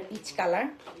সুন্দর একটা পিচ কালার।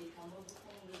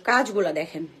 কাজগুলা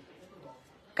দেখেন,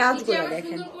 কাজগুলা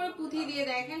দেখেন। সুন্দর করে পুঁথি দিয়ে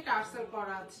দেখেন টার্সেল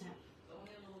করা আছে।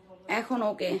 এখন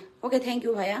ওকে ওকে, থ্যাংক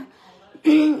ইউ ভাইয়া।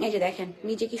 এই যে দেখেন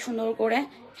নিচে কি সুন্দর করে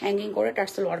হ্যাঙ্গিং করে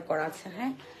টার্সেল ওয়ার্ক করা আছে।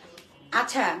 হ্যাঁ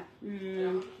আচ্ছা,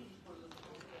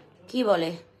 কি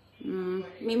বলে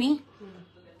মিমি,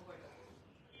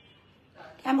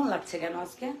 কেমন লাগছে কেন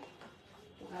আজকে?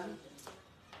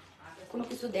 কোনো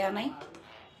কিছু দেয়া নাই?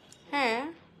 হ্যাঁ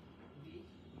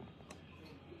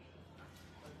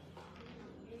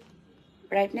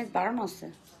ব্রাইটনেস বাড়ানো আছে?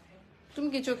 তুমি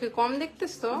কি চোখে কম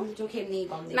দেখতেছো? চোখে এমনি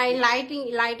কম দেখি। না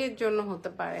লাইটের জন্য হতে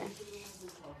পারে।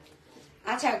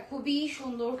 আচ্ছা খুবই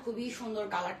সুন্দর, খুবই সুন্দর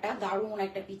কালারটা, দারুণ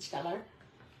একটা পিচ কালার,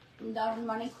 দারুণ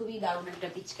মানে খুবই দারুণ একটা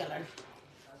পিচ কালার।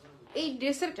 এই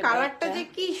ড্রেসের কালারটা যে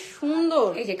কি সুন্দর।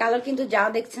 এই যে কালার কিন্তু যা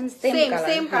দেখছেন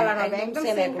সেম কালার হবে, একদম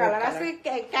সেম কালার। আজকে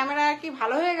ক্যামেরা কি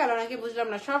ভালো হয়ে গেল নাকি বুঝলাম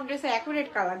না, সব ড্রেসে অ্যাকুরেট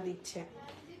কালার দিচ্ছে।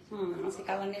 আজকে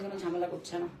কালার নিয়ে কোনো ঝামেলা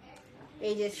করছে না।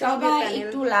 এই যে সবাই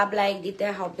একটু লাভ লাইক দিতে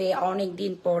হবে,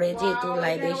 অনেকদিন পরে যেহেতু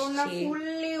লাইভ এসেছি।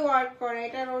 ফুললি ওয়ার্ক করা,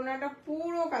 এটা ওড়নাটা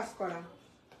পুরো কাজ করা।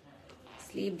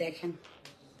 স্লিভ দেখেন,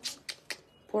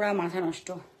 পুরা মাথা নষ্ট,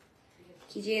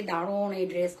 কি যে দারুণ এই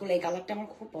ড্রেসগুলো। এই কালারটা আমার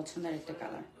খুব পছন্দের একটা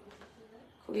কালার,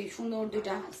 খুবই সুন্দর।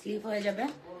 দুইটা স্লিভ হয়ে যাবে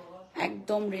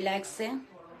একদম রিল্যাক্সে।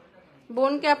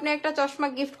 বোনকে আপনি একটা চশমা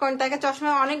গিফট করেন, তাকে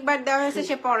চশমা অনেকবার দেওয়া হয়েছে,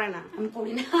 সে পরে না। আমি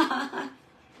পরি না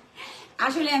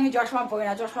আসলে, আমি চশমা পরি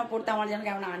না, চশমা পরতে আমার যেন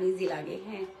কেমন আনইজি লাগে।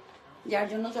 হ্যাঁ, যার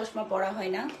জন্য চশমা পরা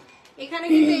হয় না। এখানে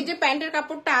কিন্তু এই যে প্যান্টের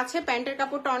কাপড়টা আছে, প্যান্টের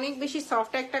কাপড়টা অনেক বেশি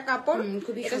সফট একটা কাপড়।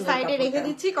 এটা সাইডে রেখে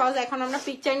দিচ্ছি কজ এখন আমরা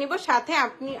পিকচার নিব, সাথে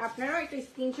আপনারাও একটা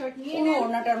স্ক্রিনশট নিয়ে পুরো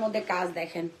ওড়নাটার মধ্যে কাজ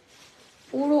দেখেন,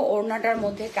 পুরো ওড়নাটার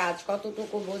মধ্যে কাজ,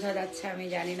 কতটুকু বোঝা যাচ্ছে আমি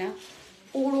জানি না।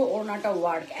 পুরো ওড়নাটা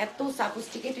ওয়ার্ক, এত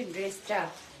সফিস্টিকেটেড ড্রেসটা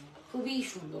খুবই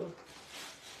সুন্দর,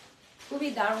 খুবই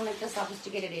দারুণ একটা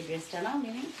সফিস্টিকেটেড এই ড্রেসটা না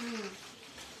মিমি?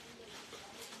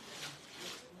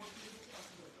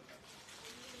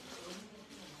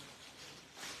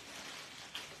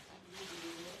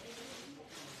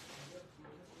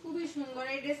 খুবই সুন্দর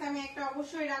এই ড্রেস। আমি একটা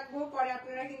অবশ্যই রাখবো, পরে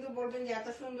আপনারা কিন্তু বলবেন যে এত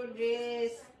সুন্দর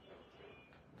ড্রেস।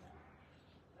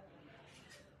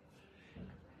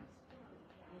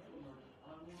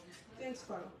 চেঞ্জ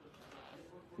করো।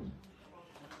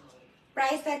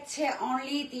 প্রাইস থাকছে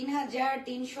অনলি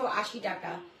 ৩৩৮০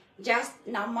 টাকা, জাস্ট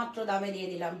নামমাত্র দামে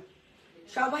দিয়ে দিলাম।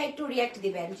 সবাই একটু রিয়াক্ট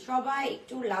দিবেন, সবাই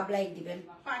একটু লাভ লাইক দিবেন।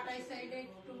 পাটাই সাইডে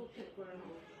একটু ঠিক করে নাও।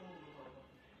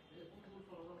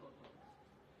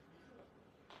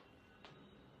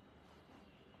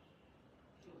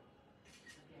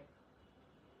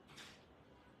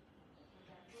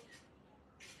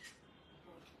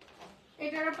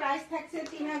 এটার প্রাইস থাকছে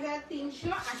 ৩৩৮০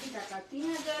 টাকা,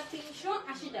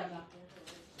 ৩৩৮০ টাকা।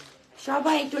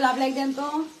 সবাই একটু লাভ লাইক দেন তো,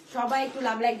 সবাই একটু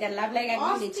লাভ লাইক দেন। লাভ লাইক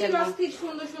একদম দিচ্ছেন না,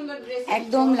 সুন্দর সুন্দর ড্রেস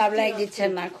একদম লাভ লাইক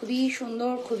দিচ্ছেন না। খুবই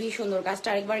সুন্দর, খুবই সুন্দর কাজটা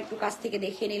আরেকবার একটু কাছ থেকে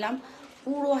দেখিয়ে নিলাম।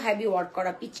 পুরো হেভি ওয়ার্ক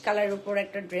করা পিচ কালারের উপর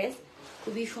একটা ড্রেস,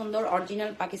 খুবই সুন্দর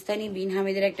অরিজিনাল পাকিস্তানি বিন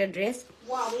হামিদের একটা ড্রেস।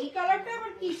 ওয়াও, এই কালারটা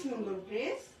আবার কি সুন্দর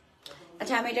ড্রেস।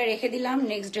 আচ্ছা আমি এটা রেখে দিলাম,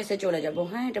 নেক্সট ড্রেসে চলে যাব।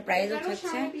 হ্যাঁ, এটা প্রাইস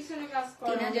হচ্ছে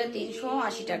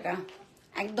 ৩৩৮০ টাকা,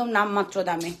 একদম নামমাত্র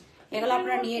দামে। এগুলো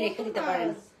আপনারা নিয়ে রেখে দিতে পারেন,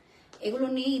 এগুলো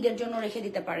নিয়ে ঈদের জন্য রেখে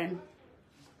দিতে পারেন।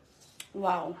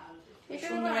 ওয়াও,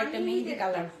 সুন্দর একটা মেহেদি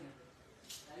কালার,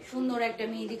 সুন্দর একটা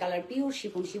মেহেদি কালার, পিওর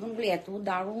শিফন। শিফনগুলো এত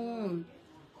দারুণ।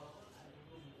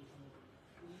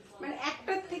 মানে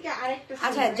একটার থেকে আরেকটা।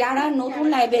 আচ্ছা, যারা নতুন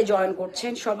লাইভে জয়েন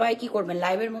করছেন সবাই কি করবেন,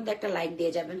 লাইভের মধ্যে একটা লাইক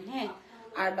দিয়ে যাবেন, হ্যাঁ,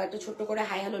 আর বা একটা ছোট্ট করে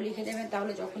হাই হ্যালো লিখে দেবেন,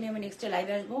 তাহলে যখনই আমি নেক্সট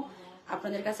লাইভে আসবো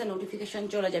আপনাদের কাছে নোটিফিকেশন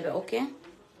চলে যাবে। ওকে,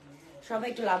 সবাই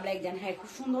একটু লাভ লাইক দেন। হ্যাঁ,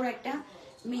 খুব সুন্দর একটা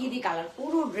মেহেদি কালার,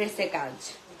 পুরো ড্রেসে কাজ,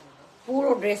 পুরো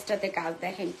ড্রেসটাতে কাজ।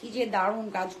 দেখেন কি যে দারুণ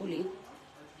কাজগুলি,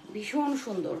 ভীষণ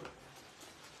সুন্দর।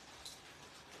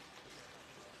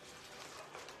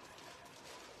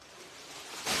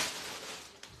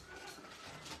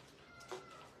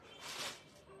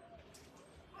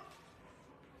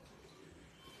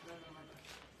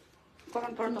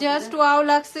 জাস্ট ওয়াও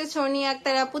লাগছে সোনিয়া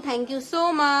আক্তার আপু, থ্যাংক ইউ সো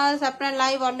মাচ। আপনার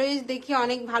লাইভ অলওয়েজ দেখি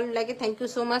অনেক ভালো লাগে, thank you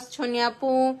so much Sonia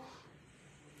আপু।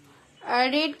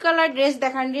 রেড কালার ড্রেস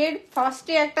দেখান। রেড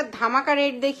ফার্স্টে একটা ধামাকা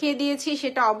রেড দেখিয়ে দিয়েছি,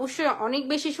 সেটা অবশ্যই অনেক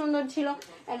বেশি সুন্দর ছিল।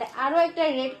 আরো একটা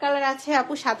রেড কালার আছে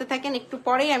আপু, সাথে থাকেন, একটু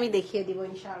পরেই আমি দেখিয়ে দিব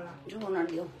ইনশাআল্লাহ।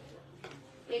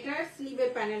 এটার স্লিভের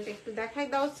প্যানেলটা একটু দেখাই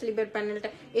দাও। স্লিভের প্যানেলটা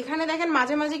এখানে দেখেন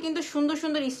মাঝে মাঝে কিন্তু সুন্দর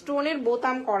সুন্দর স্টোনের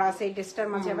বোতাম করা আছে এই ড্রেসটার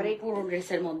মাঝে। আবার এই পুরো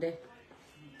ড্রেসের মধ্যে,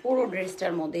 পুরো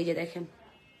ড্রেসটার মধ্যে এই যে দেখেন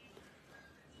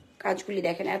কাজগুলি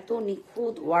দেখেন, এত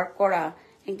নিখুঁত ওয়ার্ক করা,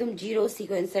 একদম জিরো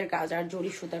সিকোয়েন্সের কাজ আর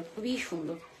জরি সুতার, খুবই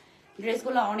সুন্দর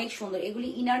ড্রেসগুলো, অনেক সুন্দর। এগুলি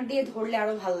ইনার দিয়ে ধরলে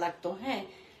আরো ভালো লাগতো। হ্যাঁ,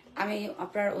 আমি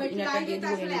আপনার ইনারটা দিয়ে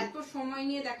ধরে নিই। এত সময়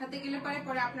নিয়ে দেখাতে গেলে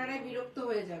পরে আপনারা বিরক্ত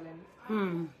হয়ে যাবেন।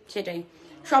 সেটাই।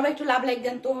 সবাই একটু লাভ লাইক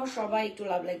দেন তো, সবাই একটু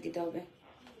লাভ লাইক দিতে হবে।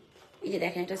 এই যে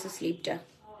দেখেন, এটা হচ্ছে স্লিপটা,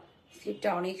 স্লিপটা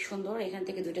অনেক সুন্দর। এখান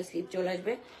থেকে দুটো স্লিপ চলে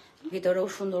আসবে, ভিতরেও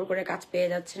সুন্দর করে কাজ পেয়ে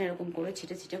যাচ্ছেন এরকম করে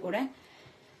ছিটে ছিটে করে।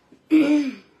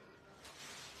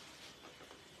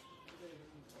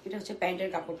 এটা হচ্ছে প্যান্টের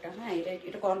কাপড়টা। হ্যাঁ,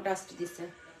 এটা কন্ট্রাস্ট দিচ্ছে,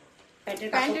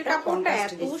 প্যান্টের কাপড়টা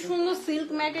এত সুন্দর সিল্ক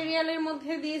ম্যাটেরিয়ালের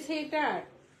মধ্যে দিয়েছে। এটা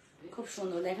খুব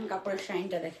সুন্দর। দেখেন কাপড়ের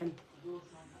শাইনটা দেখেন,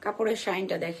 কাপড়ের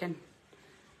শাইনটা দেখেন।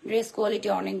 ড্রেস কোয়ালিটি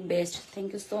অনেক best. Thank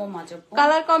you so much আপু।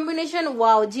 Colour combination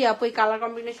wow. জি আপু, এই কালার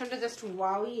কম্বিনেশনটা জাস্ট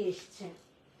ওয়াওই এসছে,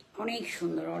 অনেক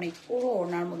সুন্দর, অনেক। পুরো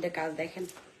ওড়নার মধ্যে কাজ দেখেন,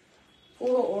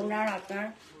 পুরো ওড়নার আপনার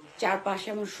চারপাশে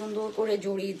এমন সুন্দর করে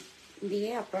জড়ি দিয়ে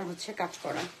আপনার হচ্ছে কাজ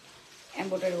করা,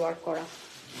 এমব্রয়ডারি ওয়ার্ক করা,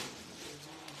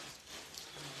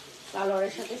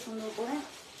 কালারের সাথে সুন্দর করে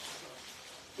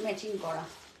ম্যাচিং করা।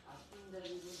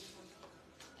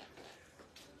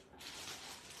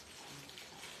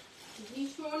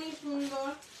 ভীষণই সুন্দর।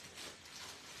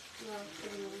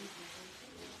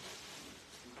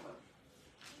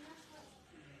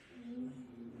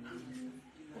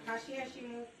 হাসি হাসি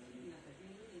মুখ।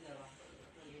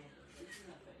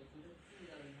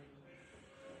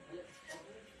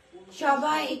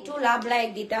 সবাই একটু লাভ লাইক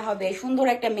দিতে হবে। সুন্দর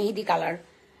একটা মেহেদি কালার,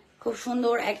 খুব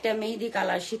সুন্দর একটা মেহেদি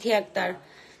কালার। সিথি আক্তার,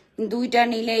 দুইটা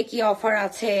নিলে কি অফার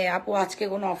আছে আপু? আজকে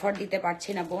কোনো অফার দিতে পারছি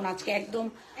না বোন, আজকে একদম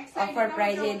অফার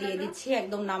প্রাইজে দিয়ে দিচ্ছি,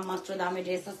 একদম নামমাত্র দামে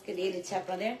ড্রেস আজকে দিয়ে দিচ্ছি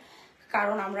আপনাদের,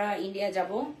 কারণ আমরা ইন্ডিয়া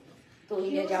যাব। তো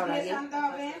ইন্ডিয়া যাওয়ার আগে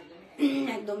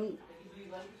একদম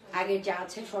আগে যা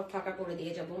আছে সব ফাঁকা করে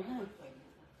দিয়ে যাব। হ্যাঁ,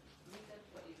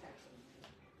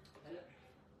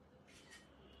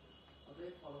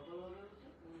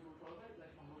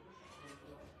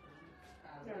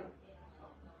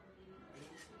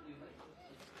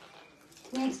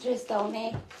 নেক্সট ড্রেস দাও,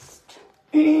 নেক্সট।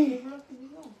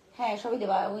 হ্যাঁ, সবই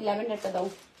দেবা। ওই ল্যাভেন্ডারটা দাও।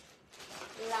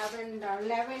 ল্যাভেন্ডার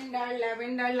ল্যাভেন্ডার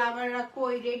ল্যাভেন্ডার লাভাররা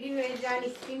কই রেডি হয়ে যান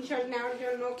স্ক্রিনশট নেওয়ার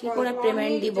জন্য। কি করে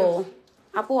পেমেন্ট দিব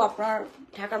আপু? আপনার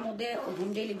ঢাকার মধ্যে হোম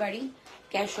ডেলিভারি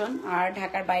ক্যাশ অন, আর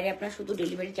ঢাকার বাইরে আপনার শুধু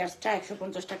ডেলিভারি চার্জটা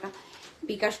 150 টাকা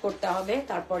বিকাশ করতে হবে,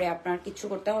 তারপরে আপনার কিছু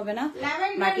করতে হবে না,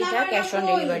 বাকিটা ক্যাশ অন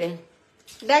ডেলিভারি।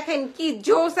 দেখেন কি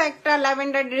জোস একটা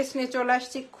ল্যাভেন্ডার ড্রেস নিয়ে চলে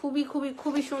আসছি, খুবই খুবই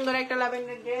খুবই সুন্দর একটা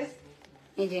ল্যাভেন্ডার ড্রেস।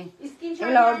 এই যে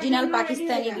এগুলো অরিজিনাল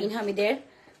পাকিস্তানি বিনহামিদের,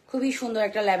 খুবই সুন্দর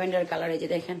একটা ল্যাভেন্ডার কালার। এই যে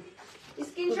দেখেন,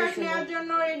 স্ক্রিনশট নেওয়ার জন্য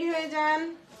রেডি হয়ে যান।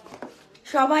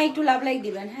 সবাই একটু লাভ লাইক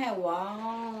দিবেন। হ্যাঁ,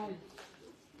 ওয়াও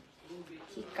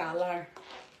কি কালার!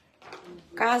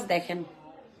 কাজ দেখেন,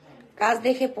 কাজ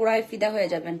দেখে পুরাই ফিদা হয়ে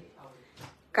যাবেন।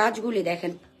 কাজগুলি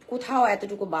দেখেন, কোথাও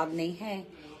এতটুকু বাদ নেই। হ্যাঁ,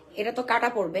 এটা তো কাটা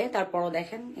পড়বে, তারপরও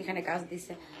দেখেন এখানে কাজ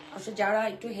দিচ্ছে। আসলে যারা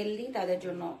একটু হেলদি তাদের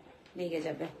জন্য লেগে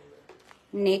যাবে।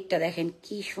 নেকটা দেখেন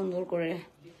কি সুন্দর করে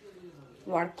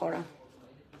ওয়ার্ক করা।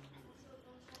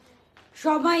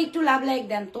 সবাই একটু লাভ লাইক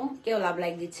দেন তো, কেউ লাভ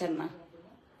লাইক দিচ্ছেন না।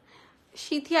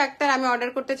 সিথি আক্তার, আমি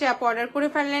অর্ডার করতে চাই আপু, অর্ডার করে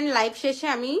ফেললেন, লাইভ শেষে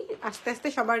আমি আস্তে আস্তে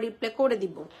সবার রিপ্লাই করে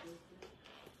দিব।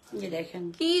 যে দেখেন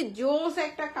কি জোস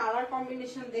একটা কালার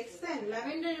কম্বিনেশন দেখছেন,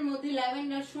 ল্যাভেন্ডারের মধ্যে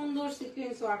ল্যাভেন্ডার, সুন্দর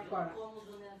সিকোয়েন্স ওয়ার্ক করা,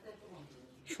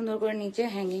 সুন্দর করে নিচে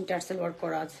হ্যাঙ্গিং টার্সেল ওয়ার্ক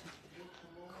করা আছে।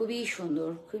 খুবই সুন্দর,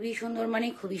 খুবই সুন্দর, মানে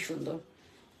খুবই সুন্দর,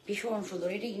 ভীষণ সুন্দর।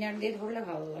 এটা ইনার দিয়ে ধরলে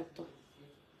ভালো লাগতো।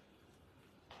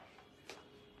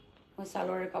 ওই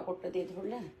সালোয়ারের কাপড়টা দিয়ে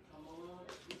ধরলে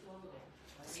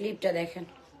স্লিপটা দেখেন,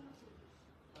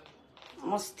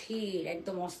 অস্থির,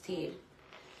 একদম অস্থির।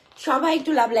 সবাই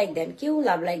একটু লাভ লাইক দেন, কেউ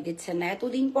লাভ লাইক দিচ্ছেন না।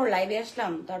 এতদিন পর লাইভে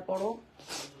আসলাম, তারপরও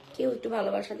কেউ একটু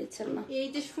ভালোবাসা দিচ্ছেন না। এই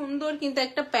যে সুন্দর কিন্তু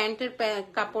একটা প্যান্টের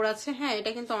কাপড় আছে, হ্যাঁ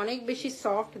এটা কিন্তু অনেক বেশি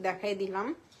সফট, দেখাই দিলাম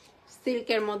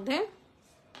সিল্কের মধ্যে।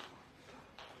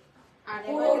 আর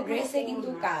পুরো ড্রেসে কিন্তু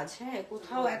কাজ, হ্যাঁ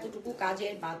কোথাও এতটুকু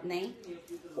কাজের বাদ নেই।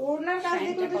 ওড়নার কাজ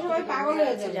দেখলে তো সবাই পাগল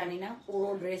হয়ে যাবে। জানি না পুরো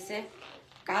ড্রেসে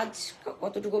কাজ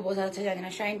কতটুকু বোঝা যাচ্ছে জানি না।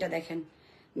 শাইনটা দেখেন,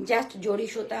 জাস্ট জরি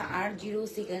সুতা আর জিরো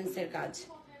সিকোয়েন্সের কাজ,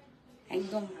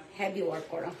 একদম হেভি ওয়ার্ক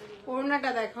করা। ওড়নাটা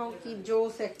দেখাও, কি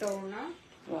জোস একটা ওড়না।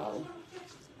 ওয়াও,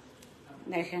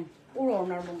 দেখেন পুরো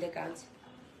ওড়নার মধ্যে কাজ,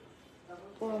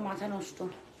 পুরো মাথা নষ্ট।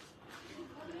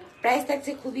 প্রাইস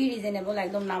থাকছে খুবই রিজনেবল,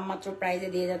 একদম নামমাত্র প্রাইসে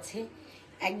দিয়ে যাচ্ছে।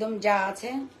 একদম যা আছে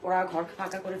ওরা ঘর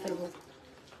ফাঁকা করে ফেলবো,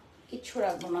 কিচ্ছু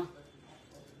রাখবো না।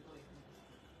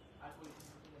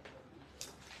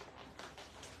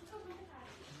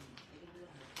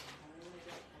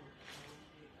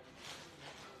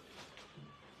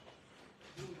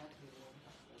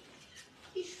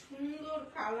 কি সুন্দর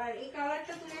কালার, এই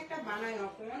কালারটা তুমি একটা বানাই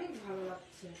রাখো, অনেক ভালো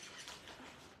লাগছে।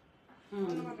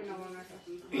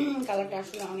 কালারটা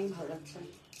আসলে অনেক ভালো লাগছে।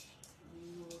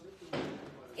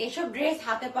 এইসব ড্রেস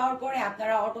হাতে পাওয়ার পরে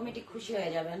আপনারা অটোমেটিক খুশি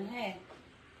হয়ে যাবেন, হ্যাঁ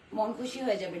মন খুশি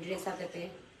হয়ে যাবে ড্রেস হাতে পেয়ে।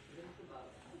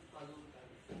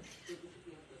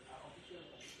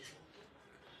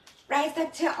 প্রাইস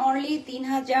থাকছে অনলি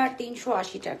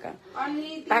 ৩৩৮০ টাকা।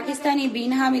 পাকিস্তানি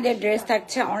বিন হামিদের ড্রেস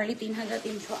থাকছে অনলি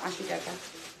 ৩৩৮০ টাকা।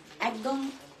 একদম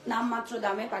নামমাত্র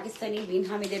দামে পাকিস্তানি বিন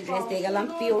হামিদের ড্রেস দিয়ে গেলাম,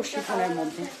 পিওর শিফনের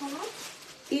মধ্যে,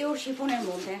 পিওর শিফনের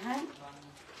মধ্যে। হ্যাঁ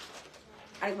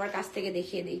আরেকবার কাছ থেকে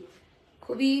দেখিয়ে দিই,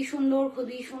 খুবই সুন্দর,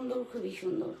 খুবই সুন্দর, খুবই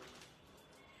সুন্দর,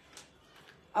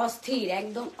 অস্থির,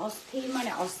 একদম অস্থির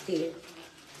মানে অস্থির।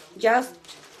 জাস্ট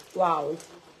ওয়াও,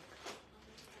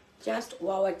 জাস্ট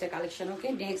ওয়াও একটা কালেকশন। ওকে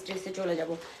নেক্সট ড্রেসে চলে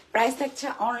যাব। প্রাইস থাকছে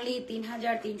অনলি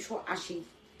 ৩৩৮০।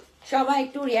 সবাই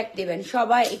একটু রিয়াক্ট দেবেন,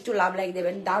 সবাই একটু লাভ লাইক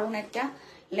দেবেন। দারুণ একটা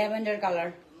ল্যাভেন্ডার কালার,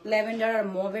 ল্যাভেন্ডার আর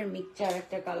মভের মিক্সচার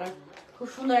একটা কালার, খুব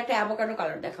সুন্দর একটা অ্যাভোকাডো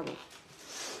কালার দেখাবো।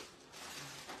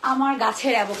 আমার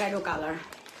গাছের অ্যাভোকাডো কালার,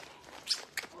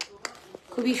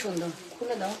 খুবই সুন্দর।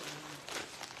 খুলে দাও,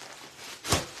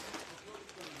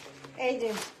 এই যে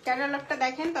ক্যাটালগটা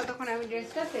দেখেন, ততক্ষণ আমি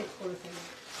ড্রেসটা সেট করে ফেলি।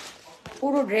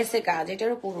 পুরো ড্রেসে কাজ,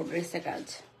 এটারও পুরো ড্রেসে কাজ।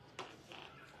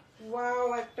 ওয়াও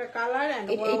একটা কালার এন্ড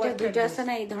ওয়াও এইটা একটা দুইটা আছে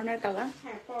না এই ধরনের কালার।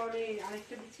 হ্যাঁ পরে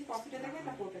আরেকটা দিচ্ছি, কপিটা দেখেন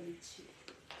তারপর ওটা দিচ্ছি।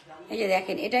 এই যে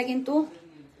দেখেন, এটা কিন্তু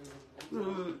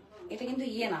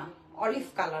ইয়ে না, অলিভ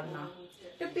কালার না,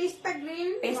 এটা পেস্তা গ্রিন,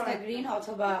 পেস্তা গ্রিন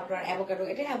অথবা আপনার অ্যাভোকাডো।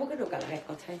 এটা অ্যাভোকাডো কালার এক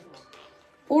কথায়।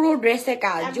 পুরো ড্রেসে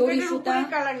কাজ, জরি সুতা,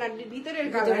 কালার না ভিতরের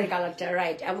ভিতরের কালারটা,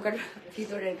 রাইট অ্যাভোকাডো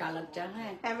ভিতরের কালারটা।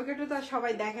 হ্যাঁ অ্যাভোকাডো তো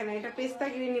সবাই দেখে না, এটা পেস্তা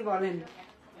গ্রিনই বলেন।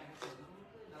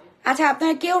 আচ্ছা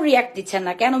আপনারা কেউ রিয়াক্ট দিচ্ছেন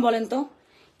না কেন বলেন তো?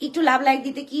 একটু লাভ লাইক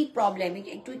দিতে কি প্রবলেম?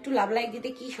 একটু লাভ লাইক দিতে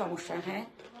কি সমস্যা? হ্যাঁ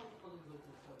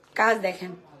কাজ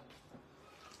দেখেন,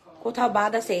 কোথাও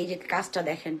বাদ আছে? এই যে কাজটা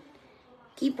দেখেন,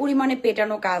 কি পরিমাণে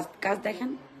পেটানো কাজ, কাজ দেখেন,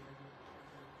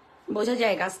 বোঝা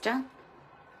যায় কাজটা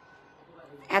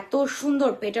এত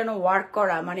সুন্দর পেটানো ওয়ার্ক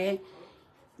করা, মানে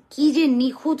কি যে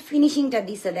নিখুঁত ফিনিশিংটা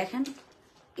দিছে দেখেন।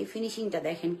 এই ফিনিশিংটা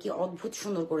দেখেন কি অদ্ভুত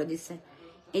সুন্দর করে দিছে।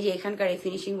 এই যে এখানকার এই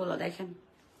ফিনিশিং গুলো দেখেন,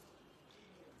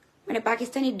 মানে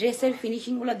পাকিস্তানি ড্রেসের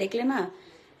ফিনিশিং গুলো দেখলে না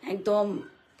একদম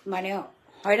মানে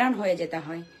হয়রান হয়ে যেতে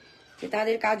হয় যে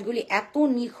তাদের কাজগুলি এত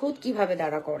নিখুঁত কিভাবে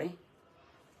তারা করে।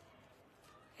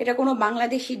 এটা কোনো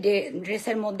বাংলাদেশি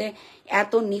ড্রেসের মধ্যে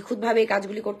এত নিখুঁতভাবে এই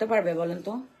কাজগুলি করতে পারবে বলেন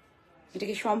তো? এটা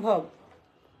কি সম্ভব?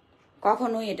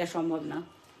 কখনোই এটা সম্ভব না।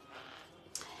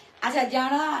 আচ্ছা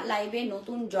যারা লাইভে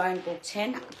নতুন জয়েন করছেন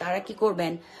তারা কি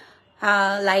করবেন,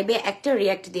 লাইভে একটা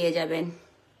রিয়াক্ট দিয়ে যাবেন,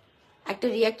 একটা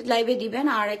রিয়াক্ট লাইভে দিবেন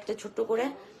আর একটা ছোট্ট করে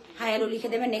হাই হ্যালো লিখে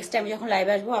দেবেন। নেক্সট টাইম যখন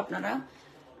লাইভে আসবো আপনারা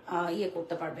ইয়ে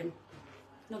করতে পারবেন,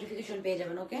 নোটিফিকেশন পেয়ে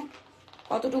যাবেন। ওকে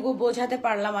কতটুকু বোঝাতে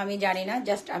পারলাম আমি জানি না,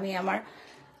 জাস্ট আমি আমার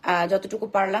যতটুকু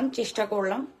পারলাম চেষ্টা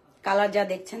করলাম। কালার যা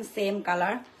দেখছেন সেম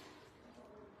কালার।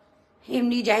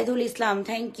 এমনি জাহিদুল ইসলাম,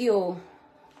 থ্যাংক ইউ,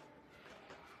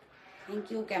 থ্যাংক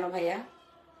ইউ। কেন ভাইয়া?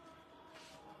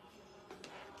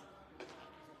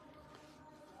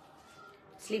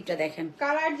 স্লিপটা দেখেন,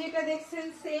 কালার যেটা দেখছেন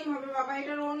সেম হবে বাবা,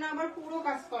 এটার ওড়না আবার পুরো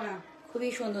কাজ করা, খুবই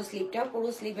সুন্দর স্লিপটা। পুরো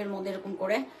স্লিপের মধ্যে এরকম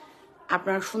করে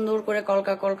আপনার সুন্দর করে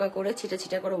কলকা কলকা করে ছিটা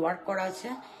ছিটা করে ওয়ার্ক করা আছে,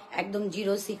 একদম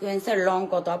জিরো সিকোয়েন্সের। লং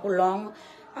কত আপু? লং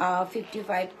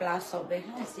 55 প্লাস হবে।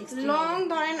 হ্যাঁ লং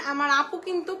ধরেন আমার আপু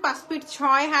কিন্তু 5 ফিট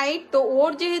 6 হাইট, তো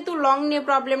ওর যেহেতু লং নিয়ে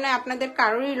প্রবলেম নাই, আপনাদের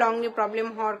কারোরই লং নিয়ে প্রবলেম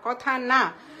হওয়ার কথা না।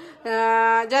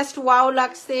 জাস্ট ওয়াও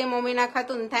লাগছে মমিনা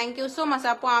Khatun, thank you so much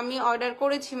আপু। আমি অর্ডার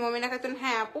করেছি মমিনা খাতুন।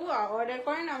 হ্যাঁ আপু অর্ডার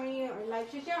করেন, আমি লাইভ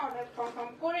শেষে অর্ডার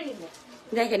কনফার্ম করে নিব।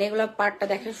 দেখেন এগুলো পার্টটা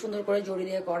দেখেন সুন্দর করে জড়ি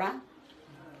দিয়ে করা,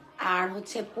 আর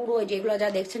হচ্ছে পুরো যেগুলো যা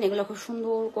দেখছেন এগুলো খুব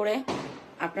সুন্দর করে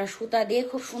আপনার সুতা দিয়ে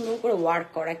খুব সুন্দর করে ওয়ার্ক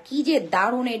করা। কি যে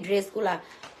দারুণ এই ড্রেসগুলা,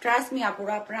 ট্রাস্ট মি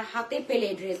আপুরা, আপনার হাতে পেলে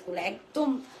এই ড্রেসগুলো একদম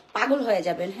পাগল হয়ে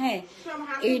যাবেন। হ্যাঁ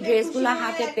এই ড্রেসগুলা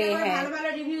হাতে পেয়ে, হ্যাঁ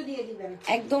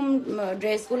একদম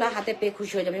ড্রেসগুলা হাতে পেয়ে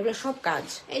খুশি হয়ে যাবেন। এগুলো সব কাজ।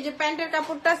 এই যে প্যান্টের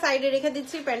কাপড়টা সাইডে রেখে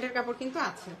দিচ্ছি, প্যান্টের কাপড় কিন্তু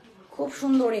আছে। খুব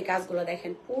সুন্দর এই কাজগুলো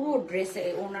দেখেন, পুরো ড্রেসে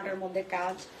ওড়নাটার মধ্যে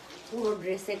কাজ, পুরো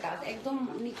ড্রেসে কাজ, একদম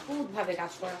নিখুঁত ভাবে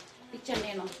কাজ করা। পিকচার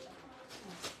নিয়ে নাও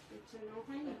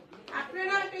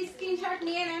আপনারা একটা স্ক্রিনশট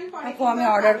নিয়ে নেন। আপু আমি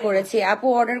অর্ডার করেছি, আপু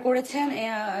অর্ডার করেছেন,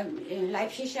 লাইভ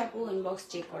শেষে আপু ইনবক্স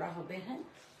চেক করা হবে। হ্যাঁ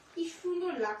কি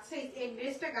সুন্দর লাগছে এই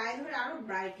ড্রেসটা, গায়ে ধরে আরো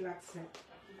ব্রাইট লাগছে।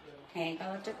 হ্যাঁ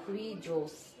কালারটা খুবই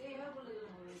জোস।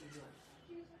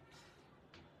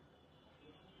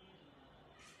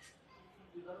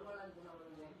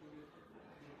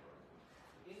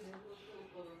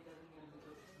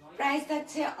 প্রাইস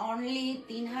থাকছে অনলি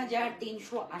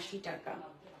 ৩৩৮০ টাকা,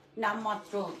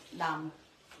 নামমাত্র দাম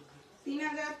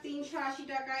 ৩৩৮০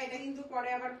 টাকা। এটা কিন্তু পরে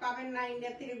আবার পাবেন না,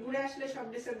 ইন্ডিয়া থেকে ঘুরে আসলে সব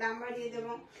ড্রেসের দাম বাড়িয়ে দেব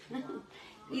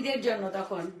ঈদের জন্য।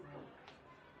 তখন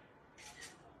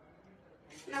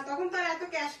না, তখন তো আর এত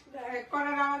ক্যাশ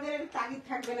করার আমাদের তাগিদ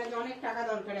থাকবে না যে অনেক টাকা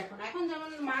দরকার। এখন যেমন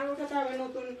মাল উঠাতে হবে,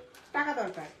 নতুন টাকা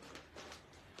দরকার।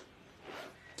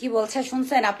 কি বলছে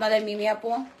শুনছেন আপনাদের মিমি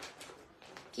আপু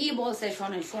কি বলছে?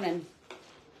 শোনেন।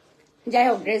 যাই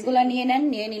হোক ড্রেসগুলা নিয়ে নেন,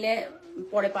 নিয়ে নিলে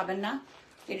পরে পাবেন না,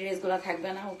 এই ড্রেসগুলা থাকবে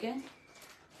না। ওকে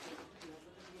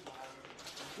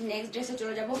নেক্সট ড্রেসে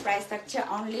চলে যাব। প্রাইস থাকছে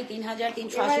অনলি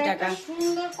 ৩৩৮০ টাকা।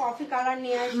 সুন্দর কফি কালার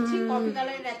নিয়ে আসছি। কফি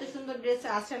কালারের এত সুন্দর ড্রেস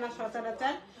আছে না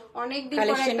সচরাচর। অনেকদিন পরে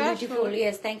কালেকশন একটা beautiful.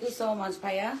 Yes thank you so much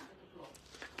ভাইয়া।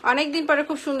 অনেকদিন পরে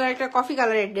খুব সুন্দর একটা কফি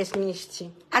কালারের ড্রেস নিয়ে এসেছি।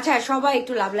 আচ্ছা সবাই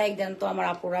একটু লাভ লাইক দেন তো, আমার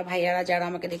আপুরা ভাইয়ারা যারা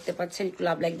আমাকে দেখতে পাচ্ছেন একটু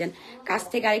লাভ লাইক দেন। কাছ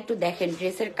থেকে আর একটু দেখেন,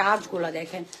 ড্রেসের কাজগুলো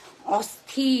দেখেন,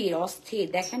 অস্থির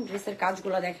দেখেন, ড্রেসের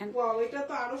কাজগুলো দেখেন, এটা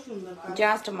তো আরো সুন্দর,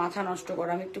 জাস্ট মাথা নষ্ট করো।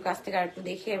 আমি একটু কাছ থেকে আর একটু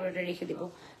দেখে এবার রেখে দিব।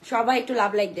 সবাই একটু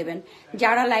লাভ লাইক দেবেন।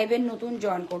 যারা লাইভের নতুন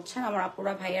জয়েন করছেন আমার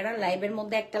আপুরা ভাইয়ারা, লাইভের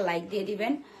মধ্যে একটা লাইক দিয়ে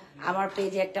দিবেন, আমার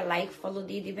পেজে একটা লাইক ফলো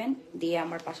দিয়ে দিবেন, দিয়ে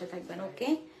আমার পাশে থাকবেন। ওকে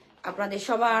আপনাদের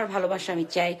সবার ভালোবাসা আমি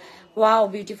চাই। Wow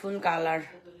beautiful colour.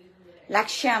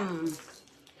 Laksam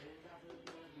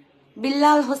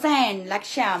Billal Hossain,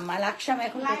 Laksam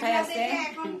এখন কোথায় আছে?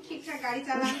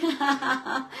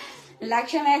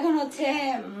 লাকসাম এখন হচ্ছে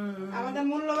আমাদের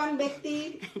মূল্যবান ব্যক্তি,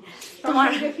 তোমার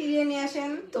ফিরিয়ে নিয়ে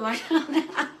আসেন। তোমার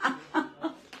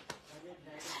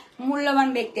মূল্যবান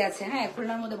ব্যক্তি আছে। হ্যাঁ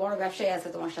খুলনার মধ্যে বড় ব্যবসায়ী আছে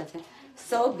তোমার সাথে।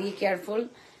 সো বি কেয়ারফুল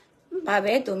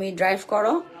ভাবে তুমি ড্রাইভ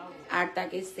করো আর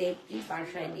তাকে সেফলি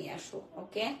বাসায় নিয়ে আসো।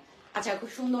 ওকে আচ্ছা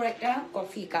খুব সুন্দর একটা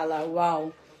কফি কালার। ওয়াও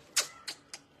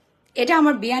এটা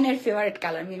আমার বিয়ানের ফেভারিট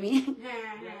কালার মিমি।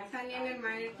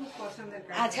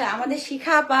 আচ্ছা আমাদের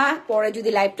শিখা আপা পরে যদি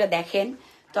লাইভটা দেখেন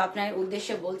তো আপনার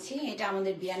উদ্দেশ্যে বলছি, এটা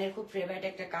আমাদের বিয়ানের খুব ফেভারিট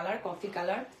একটা কালার, কফি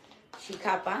কালার।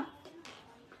 শিখা আপা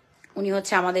উনি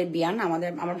হচ্ছে আমাদের বিয়ান,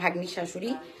 আমার ভাগ্নির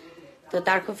শাশুড়ি, তো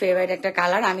তার খুব ফেভারিট একটা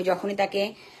কালার। আমি যখনই তাকে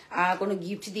কোনো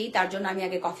গিফট দিই তার জন্য আমি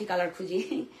আগে কফি কালার খুঁজি,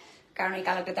 কারণ এই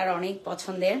কালারটা তার অনেক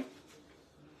পছন্দের।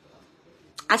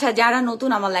 আচ্ছা যারা নতুন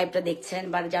আমার লাইভটা দেখছেন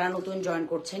বা যারা নতুন জয়েন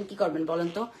করছেন কি করবেন বলেন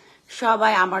তো?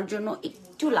 সবাই আমার জন্য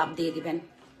একটু লাভ দিয়ে দিবেন,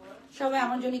 সবাই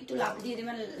আমার জন্য একটু লাভ দিয়ে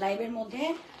দিবেন লাইভের মধ্যে,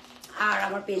 আর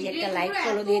আমার পেজে একটা লাইক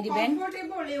ফলো দিয়ে দিবেন।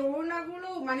 কমফোর্টেবল এই ওড়নাগুলো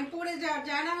মানে পরে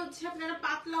যারা হচ্ছে আপনারা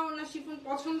পাতলা ওড়না শিফন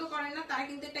পছন্দ করেন না তারা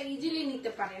কিন্তু এটা ইজিলি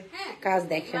নিতে পারেন। হ্যাঁ কাজ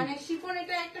দেখেন, মানে শিফন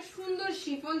এটা একটা সুন্দর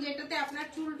শিফন যেটাতে আপনার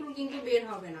চুল কিন্তু বের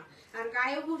হবে না, আর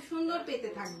গায়েও খুব সুন্দর পেতে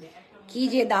থাকবে। কি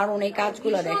যে দারুণ এই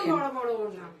কাজগুলো দেখেন। বড় বড়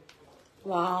ওড়না।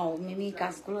 ওয়াও মিমি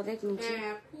কাজগুলো দেখুন,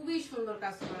 হ্যাঁ খুবই সুন্দর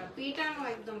কাজ করা, পেটানো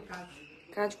একদম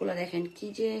কাজগুলো দেখেন কি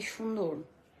যে সুন্দর,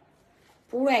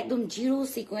 পুরো একদম জিরো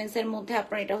সিকোয়েন্সের মধ্যে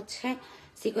আপনার। এটা হচ্ছে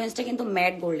সিকোয়েন্সটা কিন্তু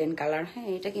ম্যাট গোল্ডেন কালার। হ্যাঁ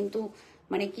এটা কিন্তু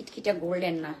মানে কিটকিটা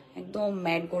গোল্ডেন না, একদম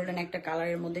ম্যাট গোল্ডেন একটা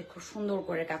কালারের মধ্যে খুব সুন্দর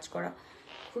করে কাজ করা,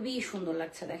 খুবই সুন্দর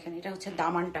লাগছে। দেখেন এটা হচ্ছে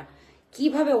দামানটা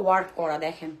কিভাবে ওয়ার্ক করা,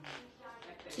 দেখেন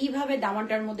কিভাবে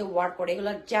দামানটার মধ্যে ওয়ার্ক করে,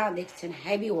 এগুলো যা দেখছেন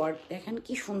হেভি ওয়ার্ক। দেখেন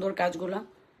কি সুন্দর কাজগুলা,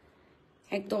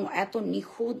 একদম এত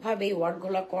নিখুঁত ভাবে এই ওয়ার্ক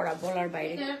গুলা করা বলার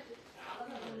বাইরে।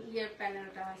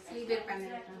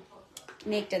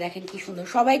 নেকটা দেখেন কি সুন্দর।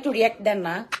 সবাই একটু রিয়াক্ট দেন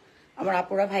না আমার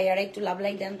আপুরা ভাইয়ারা, একটু লাভ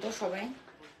লাইক দেন তো সবাই।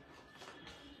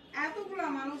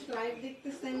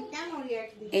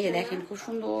 এই যে দেখেন খুব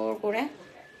সুন্দর করে,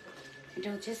 এটা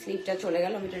হচ্ছে স্লিপটা চলে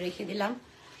গেল, আমি এটা রেখে দিলাম।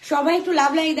 সবাই একটু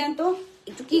লাভ লাইক দেন তো,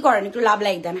 একটু কি করেন একটু লাভ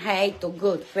লাইক দেন। হ্যাঁ এই তো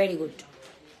গুড, ভেরি গুড।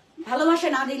 ভালোবাসা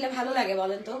না দিলে ভালো লাগে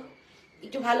বলেন তো?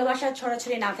 একটু ভালোবাসা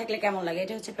ছড়াছড়ি না থাকলে কেমন লাগে?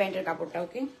 এটা হচ্ছে প্যান্টের কাপড়টা।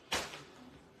 ওকে,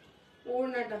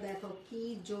 ওড়নাটা দেখো কি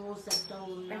জোস একটা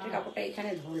ওড়না। প্যান্টের কাপড়টা এখানে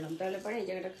ধরলাম, তাহলে পরে এই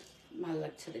জায়গাটা ভালো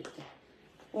লাগছে দেখতে।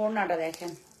 ওড়নাটা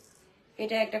দেখেন,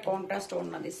 এটা একটা কন্ট্রাস্ট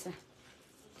ওড়না দিচ্ছে,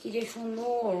 কি যে সুন্দর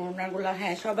ওড়নাগুলা।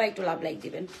 হ্যাঁ, সবাই একটু লাভ লাইক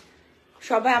দিবেন।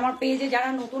 সবাই আমার পেজে যারা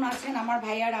নতুন আছেন, আমার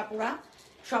ভাইয়ার আপুরা,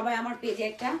 সবাই আমার পেজে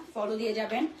একটা ফলো দিয়ে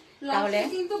যাবেন, তাহলে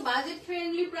কিন্তু বাজেট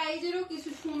ফ্রেন্ডলি প্রাইজেরও কিছু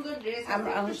সুন্দর ড্রেস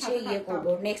আমরা হচ্ছে ইয়ে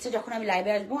করবো। নেক্সট যখন আমি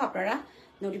লাইভে আসবো আপনারা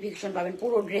নোটিফিকেশন পাবেন।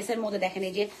 পুরো ড্রেসের মধ্যে দেখেন,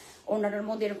 এই যে ওড়নাটার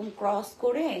মধ্যে এরকম ক্রস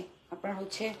করে আপনার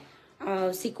হচ্ছে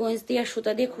সিকোয়েন্স দিয়ে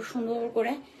সুতা দিয়ে খুব সুন্দর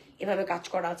করে এভাবে কাজ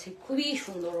করা আছে। খুবই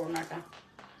সুন্দর ওড়নাটা,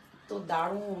 তো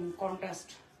দারুণ কন্ট্রাস্ট।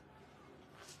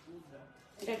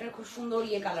 এটা একটা খুব সুন্দর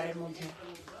ইয়ে কালারের মধ্যে,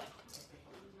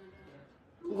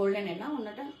 গোল্ডেনের না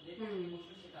ওড়নাটা।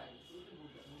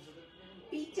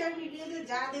 পিকচার ভিডিওতে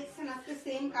যা দেখছেন আজকে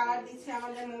সেম কালার দিচ্ছে।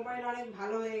 আমাদের মোবাইল অনেক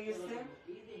ভালো হয়ে গেছে।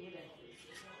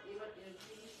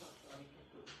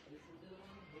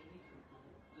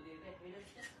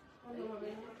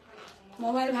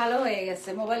 মোবাইল ভালো হয়ে গেছে,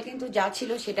 মোবাইল কিন্তু যা ছিল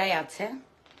সেটাই আছে।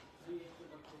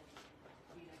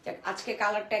 আজকে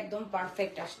কালারটা একদম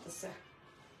পারফেক্ট আসতেছে।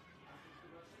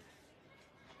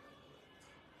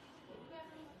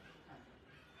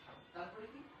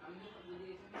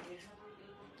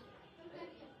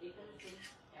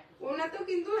 ওনাতেও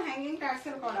কিন্তু হ্যাঙ্গিং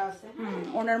টার্সেল করা আছে।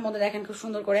 ওনার মধ্যে দেখেন খুব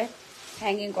সুন্দর করে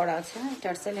হ্যাঙ্গিং করা আছে,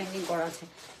 টার্সেল হ্যাঙ্গিং করা আছে,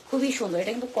 খুবই সুন্দর।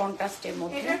 এটা কিন্তু কন্ট্রাস্টের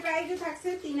মধ্যে। এটার প্রাইস থাকছে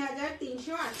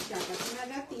 3380 টাকা।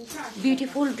 3380।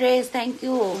 Beautiful dress, thank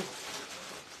you.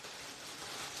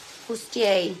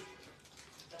 কুষ্টিয়ায়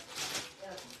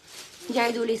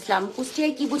Zahidul ইসলাম,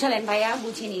 কুষ্টিয়ায় কি বুঝালেন ভাইয়া?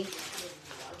 বুঝিনি।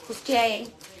 কুষ্টিয়ায়,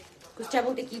 কুষ্টিয়া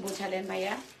বলতে কি বুঝালেন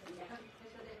ভাইয়া?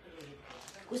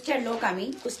 কুষ্টিয়ার লোক আমি,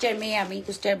 কুষ্টিয়ার মেয়ে আমি,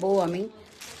 কুষ্টিয়ার বউ আমি,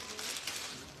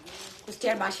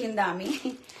 কুষ্টিয়ার বাসিন্দা আমি,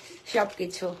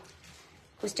 সবকিছু।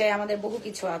 কুষ্টিয়ায় আমাদের বহু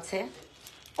কিছু আছে।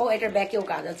 ও, এটার ব্যাকেও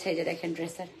কাজ আছে, এই যে দেখেন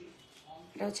ড্রেসের,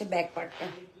 এটা হচ্ছে ব্যাক পার্টটা,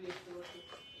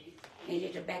 এই যে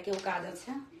এটার ব্যাকেও কাজ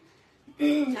আছে।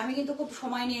 আমি কিন্তু খুব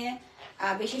সময় নিয়ে,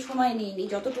 বেশি সময় নিইনি,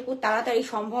 যতটুকু তাড়াতাড়ি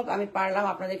সম্ভব আমি পারলাম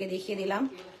আপনাদেরকে দেখিয়ে দিলাম।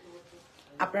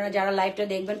 আপনারা যারা লাইভটা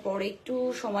দেখবেন পরে একটু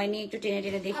সময় নিয়ে একটু টেনে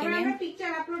টেনে দেখে নিন।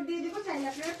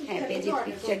 হ্যাঁ, পেজে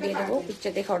পিকচার দিয়ে দেবো,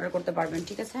 পিকচার দেখে অর্ডার করতে পারবেন।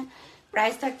 ঠিক আছে,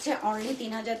 প্রাইস থাকছে অনলি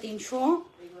 3300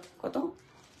 কত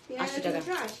 80 টাকা।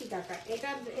 80 টাকা। এটা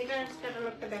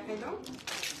ক্যাটালগটা দেখাই দাও।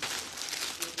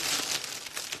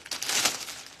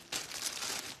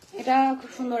 এটা খুব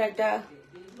সুন্দর একটা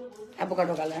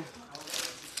অ্যাভোকাডো কালার,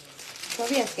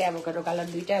 সবই আজকে অ্যাভোকাডো কালার,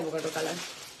 দুইটা অ্যাভোকাডো কালার।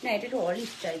 না, এটা একটু অলিভ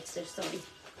টাইপসের, সরি,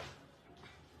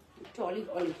 একটু অলিভ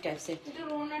অলিভ টাইপসের। এটা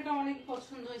ওড়নাটা অনেক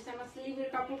পছন্দ হয়েছে আমার, স্লিভের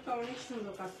কাপড়টা অনেক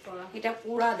সুন্দর কাজ করা। এটা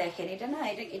পুরা দেখেন, এটা না,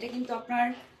 এটা কিন্তু আপনার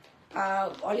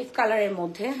অলিভ কালারের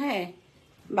মধ্যে, হ্যাঁ,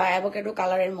 বা অ্যাভোকাডো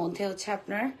কালারের মধ্যে হচ্ছে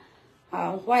আপনার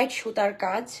হোয়াইট সুতার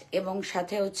কাজ, এবং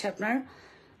সাথে হচ্ছে আপনার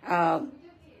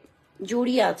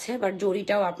জড়ি আছে, বাট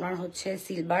জড়িটাও আপনার হচ্ছে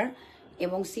সিলভার,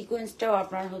 এবং সিকোয়েন্সটাও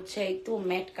আপনার হচ্ছে একটু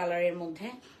ম্যাট কালারের মধ্যে।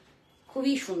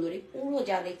 খুবই সুন্দর, এই পুরো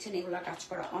যা দেখছেন এগুলা কাজ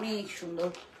করা অনেক সুন্দর।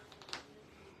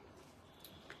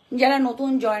 যারা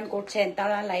নতুন জয়েন করছেন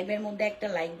তারা লাইভের মধ্যে একটা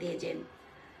লাইক দিয়ে যান,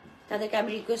 তাদেরকে আমি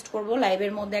রিকোয়েস্ট করবো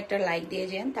লাইভের মধ্যে একটা লাইক দিয়ে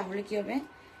যান, তাহলে কি হবে,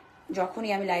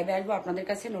 যখনই আমি লাইভে আসবো আপনাদের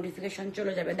কাছে নোটিফিকেশন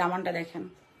চলে যাবে। দামানটা দেখেন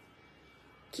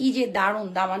কি যে দারুণ,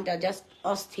 দামানটা জাস্ট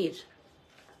অস্থির।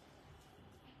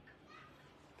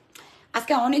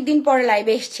 আজকে অনেকদিন পরে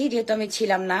লাইভে এসেছি, যেহেতু আমি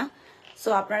ছিলাম না, সো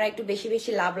আপনারা একটু বেশি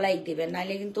বেশি লাভ লাইক দিবেন,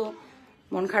 নাইলে কিন্তু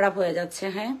মন খারাপ হয়ে যাচ্ছে।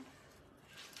 হ্যাঁ,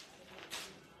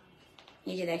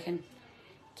 এই যে দেখেন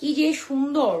কি যে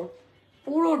সুন্দর,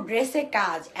 পুরো ড্রেসে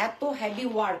কাজ, এত হেভি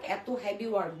ওয়ার্ক, এত হেভি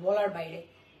ওয়ার্ক বলার বাইরে,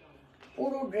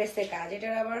 পুরো ড্রেসে কাজ।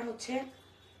 এটার আবার হচ্ছে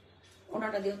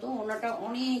ওনাটা দিও তো, ওনাটা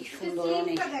অনেক সুন্দর,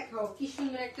 অনেক। দেখাও কি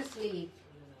সুন্দর একটা স্লিভ,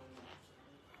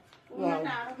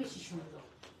 ওনাটা আরো বেশি সুন্দর।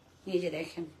 এই যে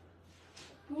দেখেন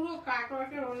পুরো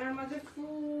কাটওয়ার্কের ওনার মধ্যে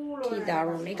ফুল, কি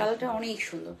দারুণ, এই কালারটা অনেক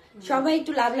সুন্দর। সবাই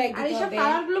একটু লাভ লাইক দিতে হবে। আর এই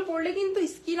কালারগুলো পরলে কিন্তু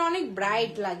স্কিন অনেক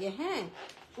ব্রাইট লাগে। হ্যাঁ,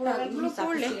 পুরো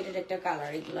সাফিসিয়েটেড একটা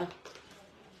কালার এগুলা।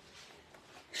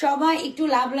 সবাই একটু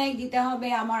লাভ লাইক দিতে হবে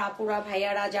আমার আপুরা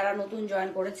ভাইয়ারা, যারা নতুন জয়েন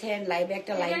করেছেন লাইভে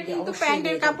একটা লাইক দিয়ে অবশ্যই।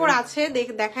 প্যান্টের কাপড় আছে,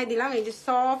 দেখাই দিলাম, এই যে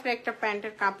সফট একটা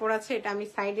প্যান্টের কাপড় আছে, এটা আমি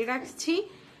সাইডে রাখছি।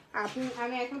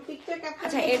 আমি এখন পিকচার ক্যাপচার।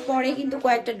 আচ্ছা, এরপরে কিন্তু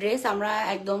কয়েকটা ড্রেস আমরা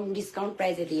একদম ডিসকাউন্ট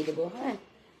প্রাইসে দিয়ে দেবো। হ্যাঁ,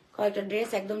 কয়েকটা ড্রেস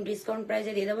একদম ডিসকাউন্ট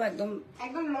প্রাইসে দিয়ে দেবো, একদম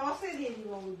লসে দিয়ে দিব।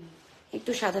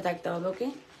 একটু সাথে থাকতে হবে। ওকে,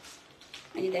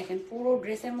 এই যে দেখেন পুরো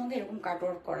ড্রেসের মধ্যে এরকম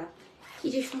কাটওয়ার্ক করা, কি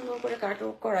যে সুন্দর করে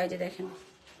কাটওয়ার্ক করা, এই যে দেখেন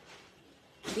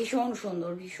ভীষণ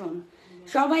সুন্দর, ভীষণ।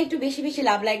 সবাই একটু বেশি বেশি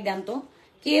লাভ লাইক দেন তো,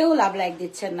 কেউ লাভ লাইক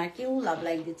দিচ্ছেন না, কেউ লাভ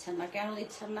লাইক দিচ্ছেন না, কেন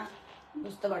দিচ্ছেন না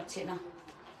বুঝতে পারছি না,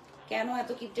 কেন এত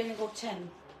কিপটেমি করছেন?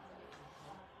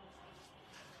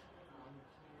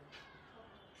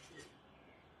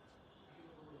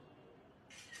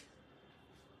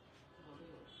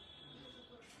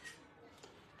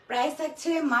 প্রাইস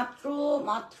থাকছে মাত্র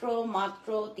মাত্র মাত্র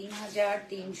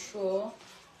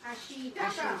 3,380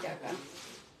 টাকা।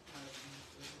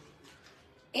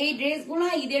 এই ড্রেসগুলো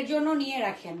ঈদের জন্য নিয়ে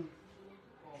রাখেন।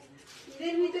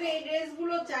 ঈদের ভিতরে এই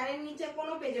ড্রেসগুলো 4-এর নিচে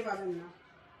কোনো পেজে পাবেন না,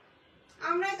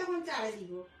 আমরাই তখন 4-এ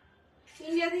দিব।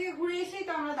 ইন্ডিয়া থেকে ঘুরে এসেই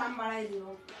তো আমরা দাম বাড়াই দিব,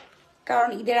 কারণ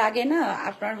ঈদের আগে না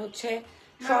আপনার হচ্ছে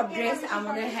সব ড্রেস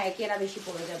আমাদের কেনা বেশি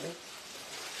পড়ে যাবে,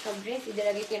 সব ড্রেস ঈদের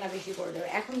আগে কেনা বেশি পড়ে যাবে।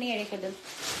 এখন নিয়ে রেখে দেন।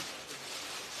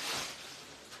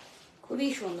 খুবই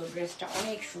সুন্দর ড্রেসটা,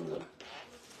 অনেক সুন্দর।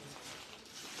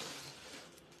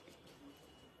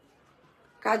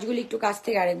 কাজগুলি একটু কাছ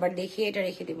থেকে আরেকবার দেখিয়ে এটা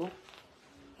রেখে দেব।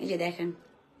 এই যে দেখেন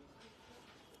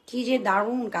কি যে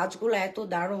দারুণ কাজগুলো, এত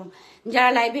দারুণ।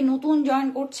 যারা লাইভে নতুন জয়েন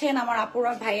করছেন আমার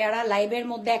আপুরা ভাইয়ারা, লাইভের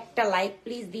মধ্যে একটা লাইক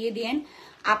প্লিজ দিয়ে দিন,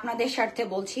 আপনাদের স্বার্থে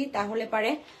বলছি, তাহলে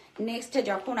পারে নেক্সট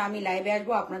যখন আমি লাইভে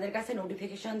আসবো আপনাদের কাছে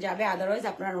নোটিফিকেশন যাবে, আদারওয়াইজ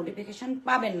আপনারা নোটিফিকেশন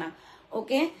পাবেন না।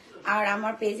 ওকে, আর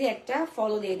আমার পেজে একটা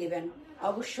ফলো দিয়ে দিবেন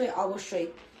অবশ্যই অবশ্যই।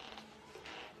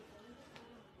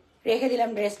 রেখে দিলাম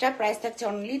ড্রেসটা, প্রাইস থাকছে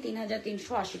অনলি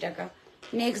 3,380 টাকা।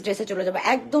 নেক্সট ড্রেসে চলে যাবো,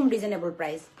 একদম রিজনেবল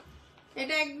প্রাইস।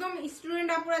 এটা একদম স্টুডেন্ট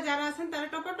আপুরা যারা আছেন তারা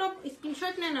টপ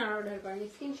স্ক্রিনশট নেন আর অর্ডার করেন,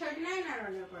 স্ক্রিনশট নেন আর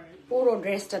অর্ডার করেন। পুরো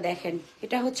ড্রেসটা দেখেন,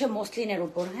 এটা হচ্ছে মসলিনের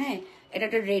উপর, হ্যাঁ এটা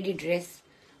একটা রেডি ড্রেস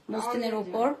মসলিনের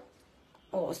উপর,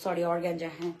 ও সরি অর্গানজা,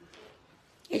 হ্যাঁ।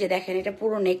 এই যে দেখেন এটা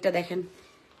পুরো নেকটা দেখেন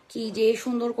কি যে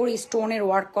সুন্দর করে স্টোনের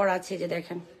ওয়ার্ক করা আছে, যে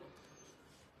দেখেন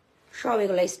সব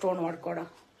এগুলা স্টোন ওয়ার্ক করা,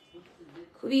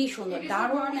 খুবই সুন্দর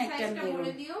দারুণ একটা মেরুন।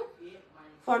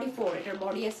 44 এটার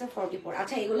বডি আছে 44।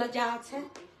 আচ্ছা এগুলা যা আছে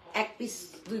 1 পিস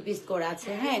 2 পিস করে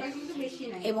আছে, হ্যাঁ,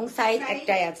 এবং সাইজ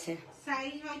একটাই আছে,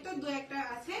 সাইজ হয়তো 2-1টা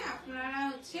আছে, আপনারা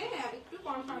হচ্ছে একটু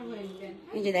কনফার্ম হয়ে নেবেন।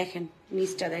 এই যে দেখেন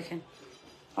নিচটা দেখেন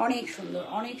অনেক সুন্দর,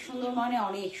 অনেক সুন্দর, মানে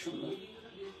অনেক সুন্দর,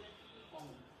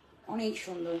 অনেক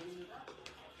সুন্দর।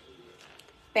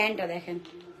 প্যান্টটা দেখেন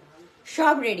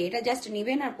সব রেডি, এটা জাস্ট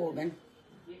নিবেন আর পরবেন,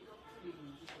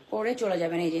 পরে চলে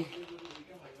যাবেন। এই যে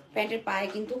প্যান্টের পায়ে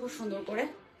কিন্তু খুব সুন্দর করে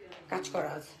কাজ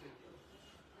করা আছে।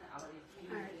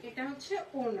 এটা হচ্ছে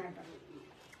ওড়নাটা,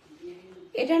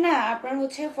 এটা না আপনার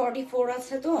হচ্ছে 44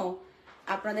 আছে, তো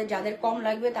আপনাদের যাদের কম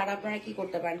লাগবে তারা আপনারা কি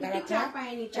করতে পারেন, তারা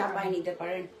চাপায় নিতে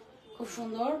পারেন। খুব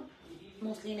সুন্দর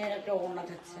মসলিনের একটা ওড়না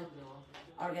থাকছে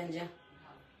অর্গানজা।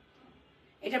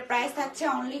 এটা প্রাইস থাকছে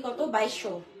অনলি কত,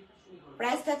 2200।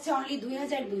 প্রাইস থাকছে অনলি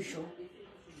 2200।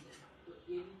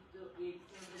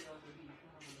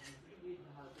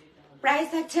 প্রাইস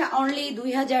থাকছে অনলি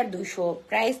 2200।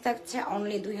 প্রাইস থাকছে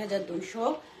অনলি 2200।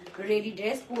 রেডি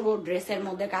ড্রেস, পুরো ড্রেসের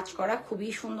মধ্যে কাজ করা, খুবই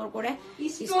সুন্দর করে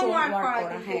স্টোন ওয়ার্ক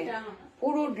করা, হ্যাঁ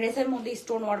পুরো ড্রেসের মধ্যে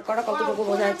স্টোন ওয়ার্ক করা। কতটুকু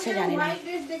বোঝা যাচ্ছে জানি না।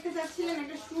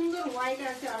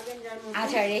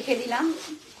 আচ্ছা রেখে দিলাম,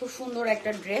 খুব সুন্দর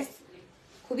একটা ড্রেস,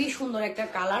 খুবই সুন্দর একটা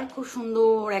কালার, খুব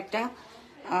সুন্দর একটা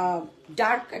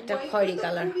ডার্ক একটা খয়েরি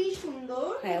কালার, খুবই সুন্দর,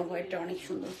 হ্যাঁ হোয়াইটটা অনেক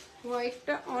সুন্দর,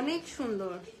 হোয়াইটটা অনেক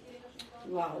সুন্দর।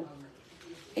 ওয়াও,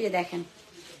 এই যে দেখেন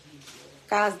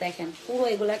কাজ দেখেন পুরো,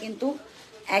 এগুলা কিন্তু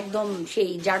একদম সেই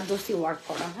জারদস্তি ওয়ার্ক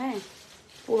করা, হ্যাঁ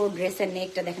পুরো ড্রেসের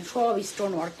নেকটা দেখেন সব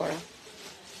স্টোন ওয়ার্ক করা,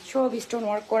 সব স্টোন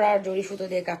ওয়ার্ক করা আর জড়ি সুতো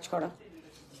দিয়ে কাজ করা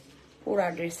পুরো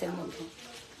ড্রেসের মধ্যে।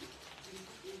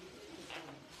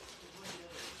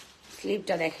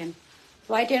 স্লিভটা দেখেন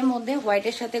হোয়াইটের মধ্যে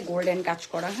হোয়াইটের সাথে গোল্ডেন কাজ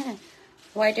করা, হ্যাঁ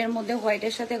হোয়াইটের মধ্যে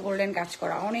হোয়াইটের সাথে গোল্ডেন কাজ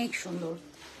করা, অনেক সুন্দর।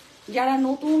 যারা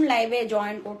নতুন লাইভে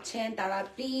জয়েন করছেন তারা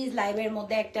প্লিজ লাইভের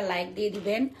মধ্যে একটা লাইক দিয়ে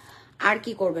দিবেন, আর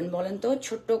কি করবেন বলেন তো,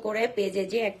 ছোট্ট করে পেজে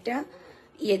যে একটা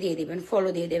ইয়ে দিয়ে দিবেন, ফলো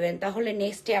দিয়ে দেবেন, তাহলে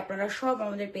নেক্সটে আপনারা সব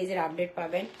আমাদের পেজের আপডেট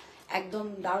পাবেন। একদম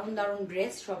দারুণ দারুণ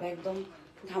ড্রেস সব একদম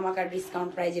ধামাকার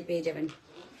ডিসকাউন্ট প্রাইজে পেয়ে যাবেন।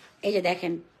 এই যে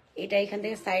দেখেন এটা এখান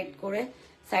থেকে সাইড করে,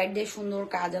 সাইড দিয়ে সুন্দর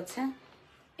কাজ আছে,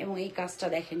 এবং এই কাজটা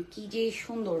দেখেন কি যে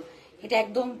সুন্দর, এটা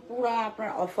একদম পুরা আপনার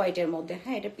অফ হোয়াইটের মধ্যে,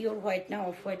 হ্যাঁ এটা পিওর হোয়াইট না,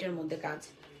 অফ হোয়াইটের মধ্যে কাজ।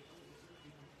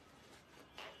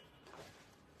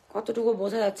 কতটুকু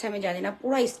বোঝা যাচ্ছে আমি জানি না,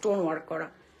 পুরা স্টোন ওয়ার্ক করা,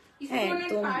 হ্যাঁ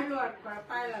একদম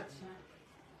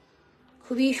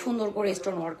খুবই সুন্দর করে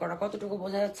স্টোন ওয়ার্ক করা, কতটুকু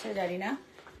বোঝা যাচ্ছে জানি না,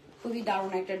 খুবই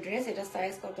দারুণ একটা ড্রেস। এটা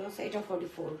সাইজ কত আছে, এটা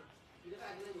 44।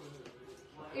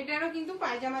 এটারও কিন্তু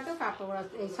পায়জামাতেও কাপড়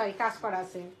আছে, সরি কাজ করা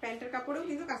আছে, প্যান্টের কাপড়েও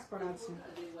কিন্তু কাজ করা আছে।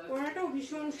 ওনাটাও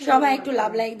ভীষণ সুন্দর। সবাই একটু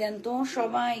লাভ লাইক দেন তো,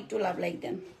 সবাই একটু লাভ লাইক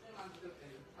দেন।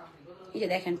 এই যে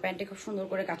দেখেন প্যান্টে খুব সুন্দর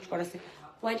করে কাজ করা আছে,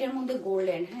 হোয়াইটের মধ্যে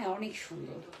গোল্ডেন, হ্যাঁ অনেক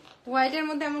সুন্দর। হোয়াইটের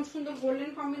মধ্যে এমন সুন্দর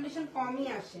গোল্ডেন কম্বিনেশন কমই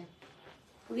আসে।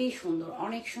 খুবই সুন্দর,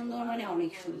 অনেক সুন্দর, মানে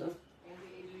অনেক সুন্দর।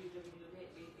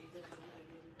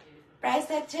 প্রাইস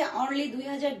থাকছে অনলি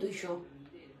 2200।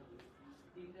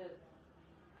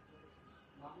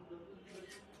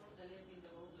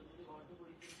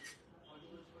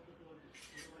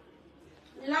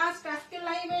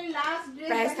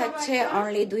 প্রাইস থাকছে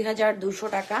অনলি 2200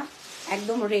 টাকা।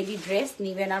 একদম রেডি ড্রেস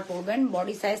নিবেন আর পরবেন।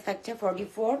 বডি সাইজ থাকছে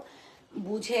 44।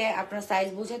 বুঝে আপনার সাইজ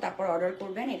বুঝে তারপর অর্ডার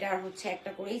করবেন। এটার হচ্ছে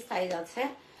একটা করেই সাইজ আছে,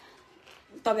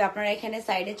 তবে আপনারা এখানে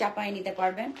সাইডে চাপায় নিতে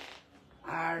পারবেন।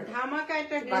 আর ধামাকা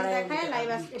একটা ড্রেস দেখায় লাইভ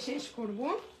আজকে শেষ করব।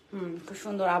 খুব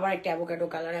সুন্দর। আবার একটা অ্যাভোকাডো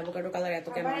কালার। অ্যাভোকাডো কালার এত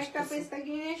কেন আসছে? একটা পেস্তা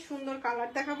গ্রিনের সুন্দর কালার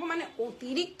দেখাবো, মানে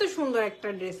অতিরিক্ত সুন্দর একটা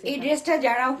ড্রেস। এই ড্রেসটা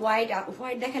যারা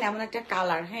হোয়াইট দেখেন, এমন একটা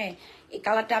কালার, হ্যাঁ এই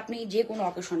কালারটা আপনি যে কোনো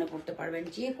অকেশনে পড়তে পারবেন,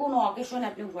 যে কোনো অকেশনে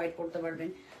আপনি হোয়াইট পড়তে পারবেন।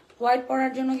 হোয়াইট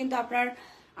পরার জন্য কিন্তু আপনার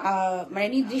মানে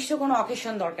নির্দিষ্ট কোনো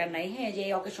অকেশন দরকার নাই, হ্যাঁ যে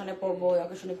এই অকেশনে পরবো ওই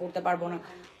অকেশনে পড়তে পারবো না।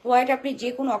 হোয়াইট আপনি যে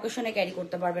কোনো অকেশনে ক্যারি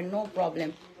করতে পারবেন, নো প্রবলেম।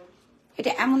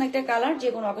 এটা এমন একটা কালার যে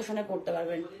কোনো অকেশনে পড়তে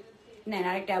পারবেন। নেন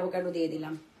আরেকটা অ্যাভোকাডো দিয়ে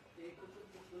দিলাম।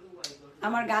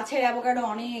 আমার গাছের অ্যাভোকাডো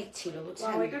অনেক ছিল,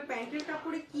 বুঝছেন? এটা প্যান্টের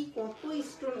কাপড়ে কি কত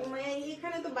স্টোন, মানে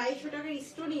এখানে তো 2200 টাকার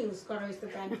স্টোন ইউজ করা হয়েছে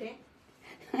প্যান্টে।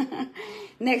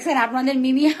 দেখছেন আপনাদের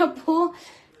মিমি আপু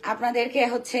আপনাদেরকে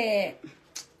হচ্ছে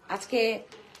আজকে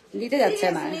দিতে যাচ্ছে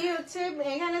না। হচ্ছে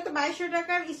এখানে তো 2200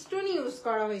 টাকার স্টোন ইউজ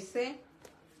করা হয়েছে।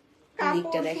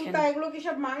 দিকটা দেখেন, এগুলো কি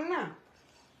সব মাংনা?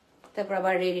 তারপর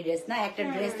আবার রেডি ড্রেস না, একটা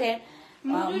ড্রেসের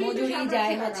মজুরি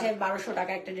যায় হচ্ছে 1200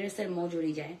 টাকা। একটা ড্রেসের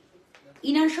মজুরি যায়,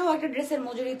 ইনার সহ একটা ড্রেসের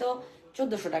মজুরি তো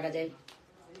 1400 টাকা যায়।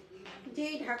 যে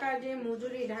ঢাকার যে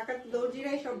মজুরি, ঢাকার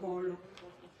দর্জিরাই সব বড়।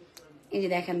 এই যে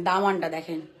দেখেন দামানটা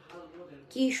দেখেন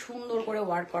কি সুন্দর করে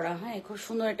ওয়ার্ক করা, হ্যাঁ খুব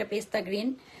সুন্দর একটা পেস্তা গ্রিন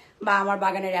বা আমার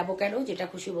বাগানের অ্যাভোকাডো, যেটা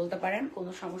খুশি বলতে পারেন,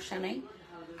 কোনো সমস্যা নাই।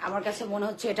 আমার কাছে মনে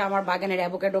হচ্ছে এটা আমার বাগানের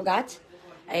অ্যাভোকাডো গাছ,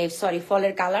 সরি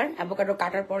ফলের কালার। অ্যাভোকাডো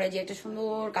কাটার পরে যে একটা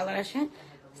সুন্দর কালার আসে,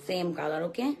 সেম কালার।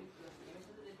 ওকে,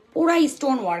 পুরা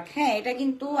স্টোন ওয়ার্ক, হ্যাঁ এটা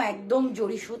কিন্তু একদম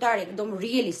জরি সুতার একদম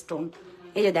রিয়েল স্টোন।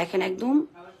 এই যে দেখেন একদম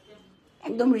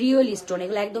একদম রিয়েল স্টোন,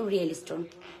 এগুলো একদম রিয়েল স্টোন,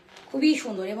 খুবই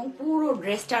সুন্দর। এবং পুরো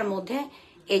ড্রেসটার মধ্যে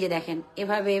এই যে দেখেন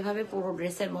এভাবে এভাবে পুরো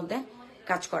ড্রেসের মধ্যে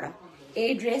কাজ করা।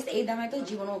 এই ড্রেস এই দামে তো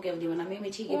জীবনেও কেউ দিবে না, আমি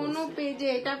ঠিকই বলছি। কোন পেজে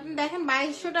এটা আপনি দেখেন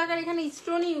 2200 টাকার এখানে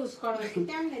স্টোন ইউজ করা হয়েছে।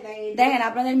 কেমনে দেখেন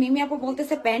আপনাদের মিমি আপু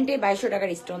বলতেছে প্যান্টে 2200 টাকার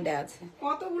স্টোন দেওয়া আছে।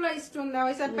 কতগুলো স্টোন দেওয়া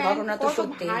হয়েছে? ঘটনা তো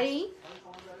সত্যি, ভারী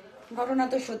ঘটনা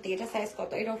তো সত্যি। এটা সাইজ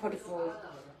কত? এটাও 44,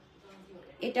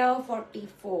 এটাও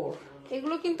 44।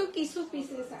 এগুলো কিন্তু কিছু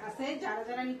পিসেস আছে, যারা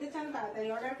যারা নিতে চান তাড়াতাড়ি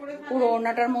অর্ডার করে ফেলুন। পুরো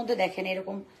ওড়নাটার মধ্যে দেখেন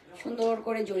এরকম সুন্দর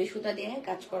করে জরি সুতা দিয়ে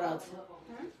কাজ করা আছে।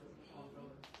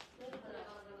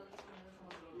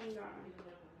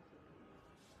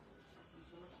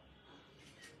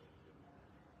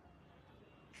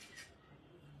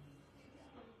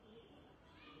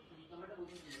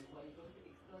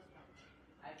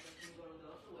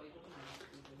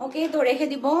 ওকে, তো রেখে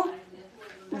দিব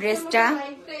ড্রেসটা।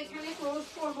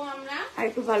 আর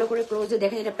একটু ভালো করে ক্লোজে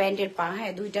দেখেন, এটা প্যান্টের পা,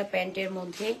 হ্যাঁ দুইটা প্যান্টের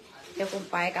মধ্যে এরকম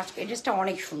পায়ে কাজ করে। ড্রেসটা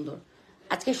অনেক সুন্দর।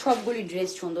 আজকে সবগুলি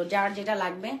ড্রেস সুন্দর, যার যেটা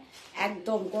লাগবে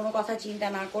একদম কোনো কথা চিন্তা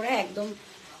না করে একদম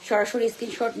সরাসরি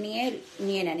স্ক্রিনশট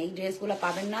নিয়ে নেন। এই ড্রেসগুলো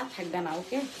পাবেন না, থাকবে না।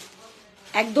 ওকে,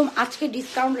 একদম আজকে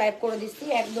ডিসকাউন্ট লাইভ করে দিচ্ছি,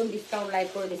 একদম ডিসকাউন্ট লাইভ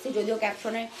করে দিচ্ছি। যদিও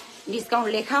ক্যাপশনে ডিসকাউন্ট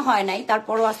লেখা হয় নাই,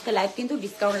 তারপরও আজকে লাইভ কিন্তু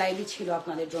ডিসকাউন্ট লাইভই ছিল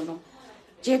আপনাদের জন্য।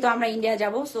 যেহেতু আমরা ইন্ডিয়া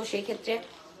যাব, তো সেই ক্ষেত্রে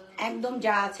একদম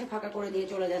যা আছে ফাঁকা করে দিয়ে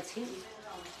চলে যাচ্ছি।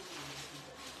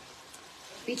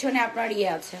 পিছনে আপনার ইয়ে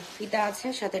আছে, ফিতা আছে,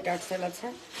 সাথে টার্সেল আছে।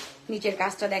 নিচের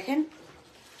কাজটা দেখেন।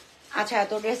 আচ্ছা,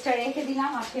 তো ড্রেসটা রেখে দিলাম।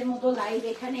 আজকের মতো লাইভ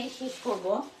এখানে শেষ করব।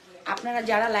 আপনারা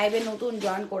যারা লাইভে নতুন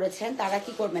জয়েন করেছেন তারা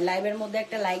কি করবেন, লাইভের মধ্যে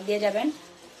একটা লাইক দিয়ে যাবেন,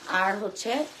 আর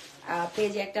হচ্ছে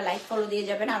পেজে একটা লাইক ফলো দিয়ে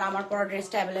যাবেন। আর আমার পরা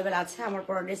ড্রেসটা অ্যাভেলেবেল আছে। আমার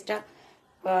পরা ড্রেসটা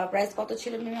প্রাইস কত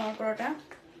ছিল মিমি? আমার পরাটা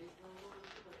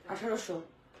 1800।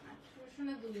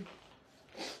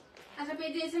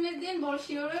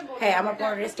 হ্যাঁ, আমার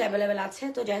পরা ড্রেসটা অ্যাভেলেবেল আছে।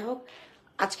 তো যাই হোক,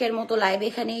 আজকের মতো লাইভ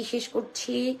এখানেই শেষ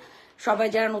করছি। সবাই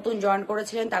যারা নতুন জয়েন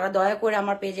করেছিলেন তারা দয়া করে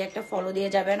আমার পেজে একটা ফলো দিয়ে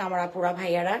যাবেন, আমার আপুরা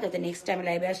ভাইয়ারা, যাতে নেক্সট টাইম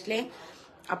লাইভে আসলে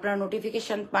আপনারা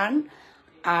নোটিফিকেশন পান।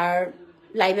 আর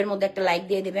লাইভের মধ্যে একটা লাইক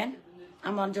দিয়ে দিবেন।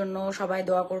 আমার জন্য সবাই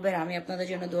দোয়া করবেন, আমি আপনাদের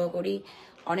জন্য দোয়া করি।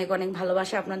 অনেক অনেক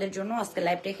ভালোবাসা আপনাদের জন্য। আজকে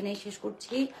লাইভটা এখানেই শেষ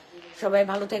করছি। সবাই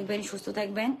ভালো থাকবেন, সুস্থ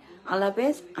থাকবেন। আল্লাহ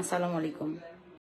হাফেজ, আসসালামু আলাইকুম।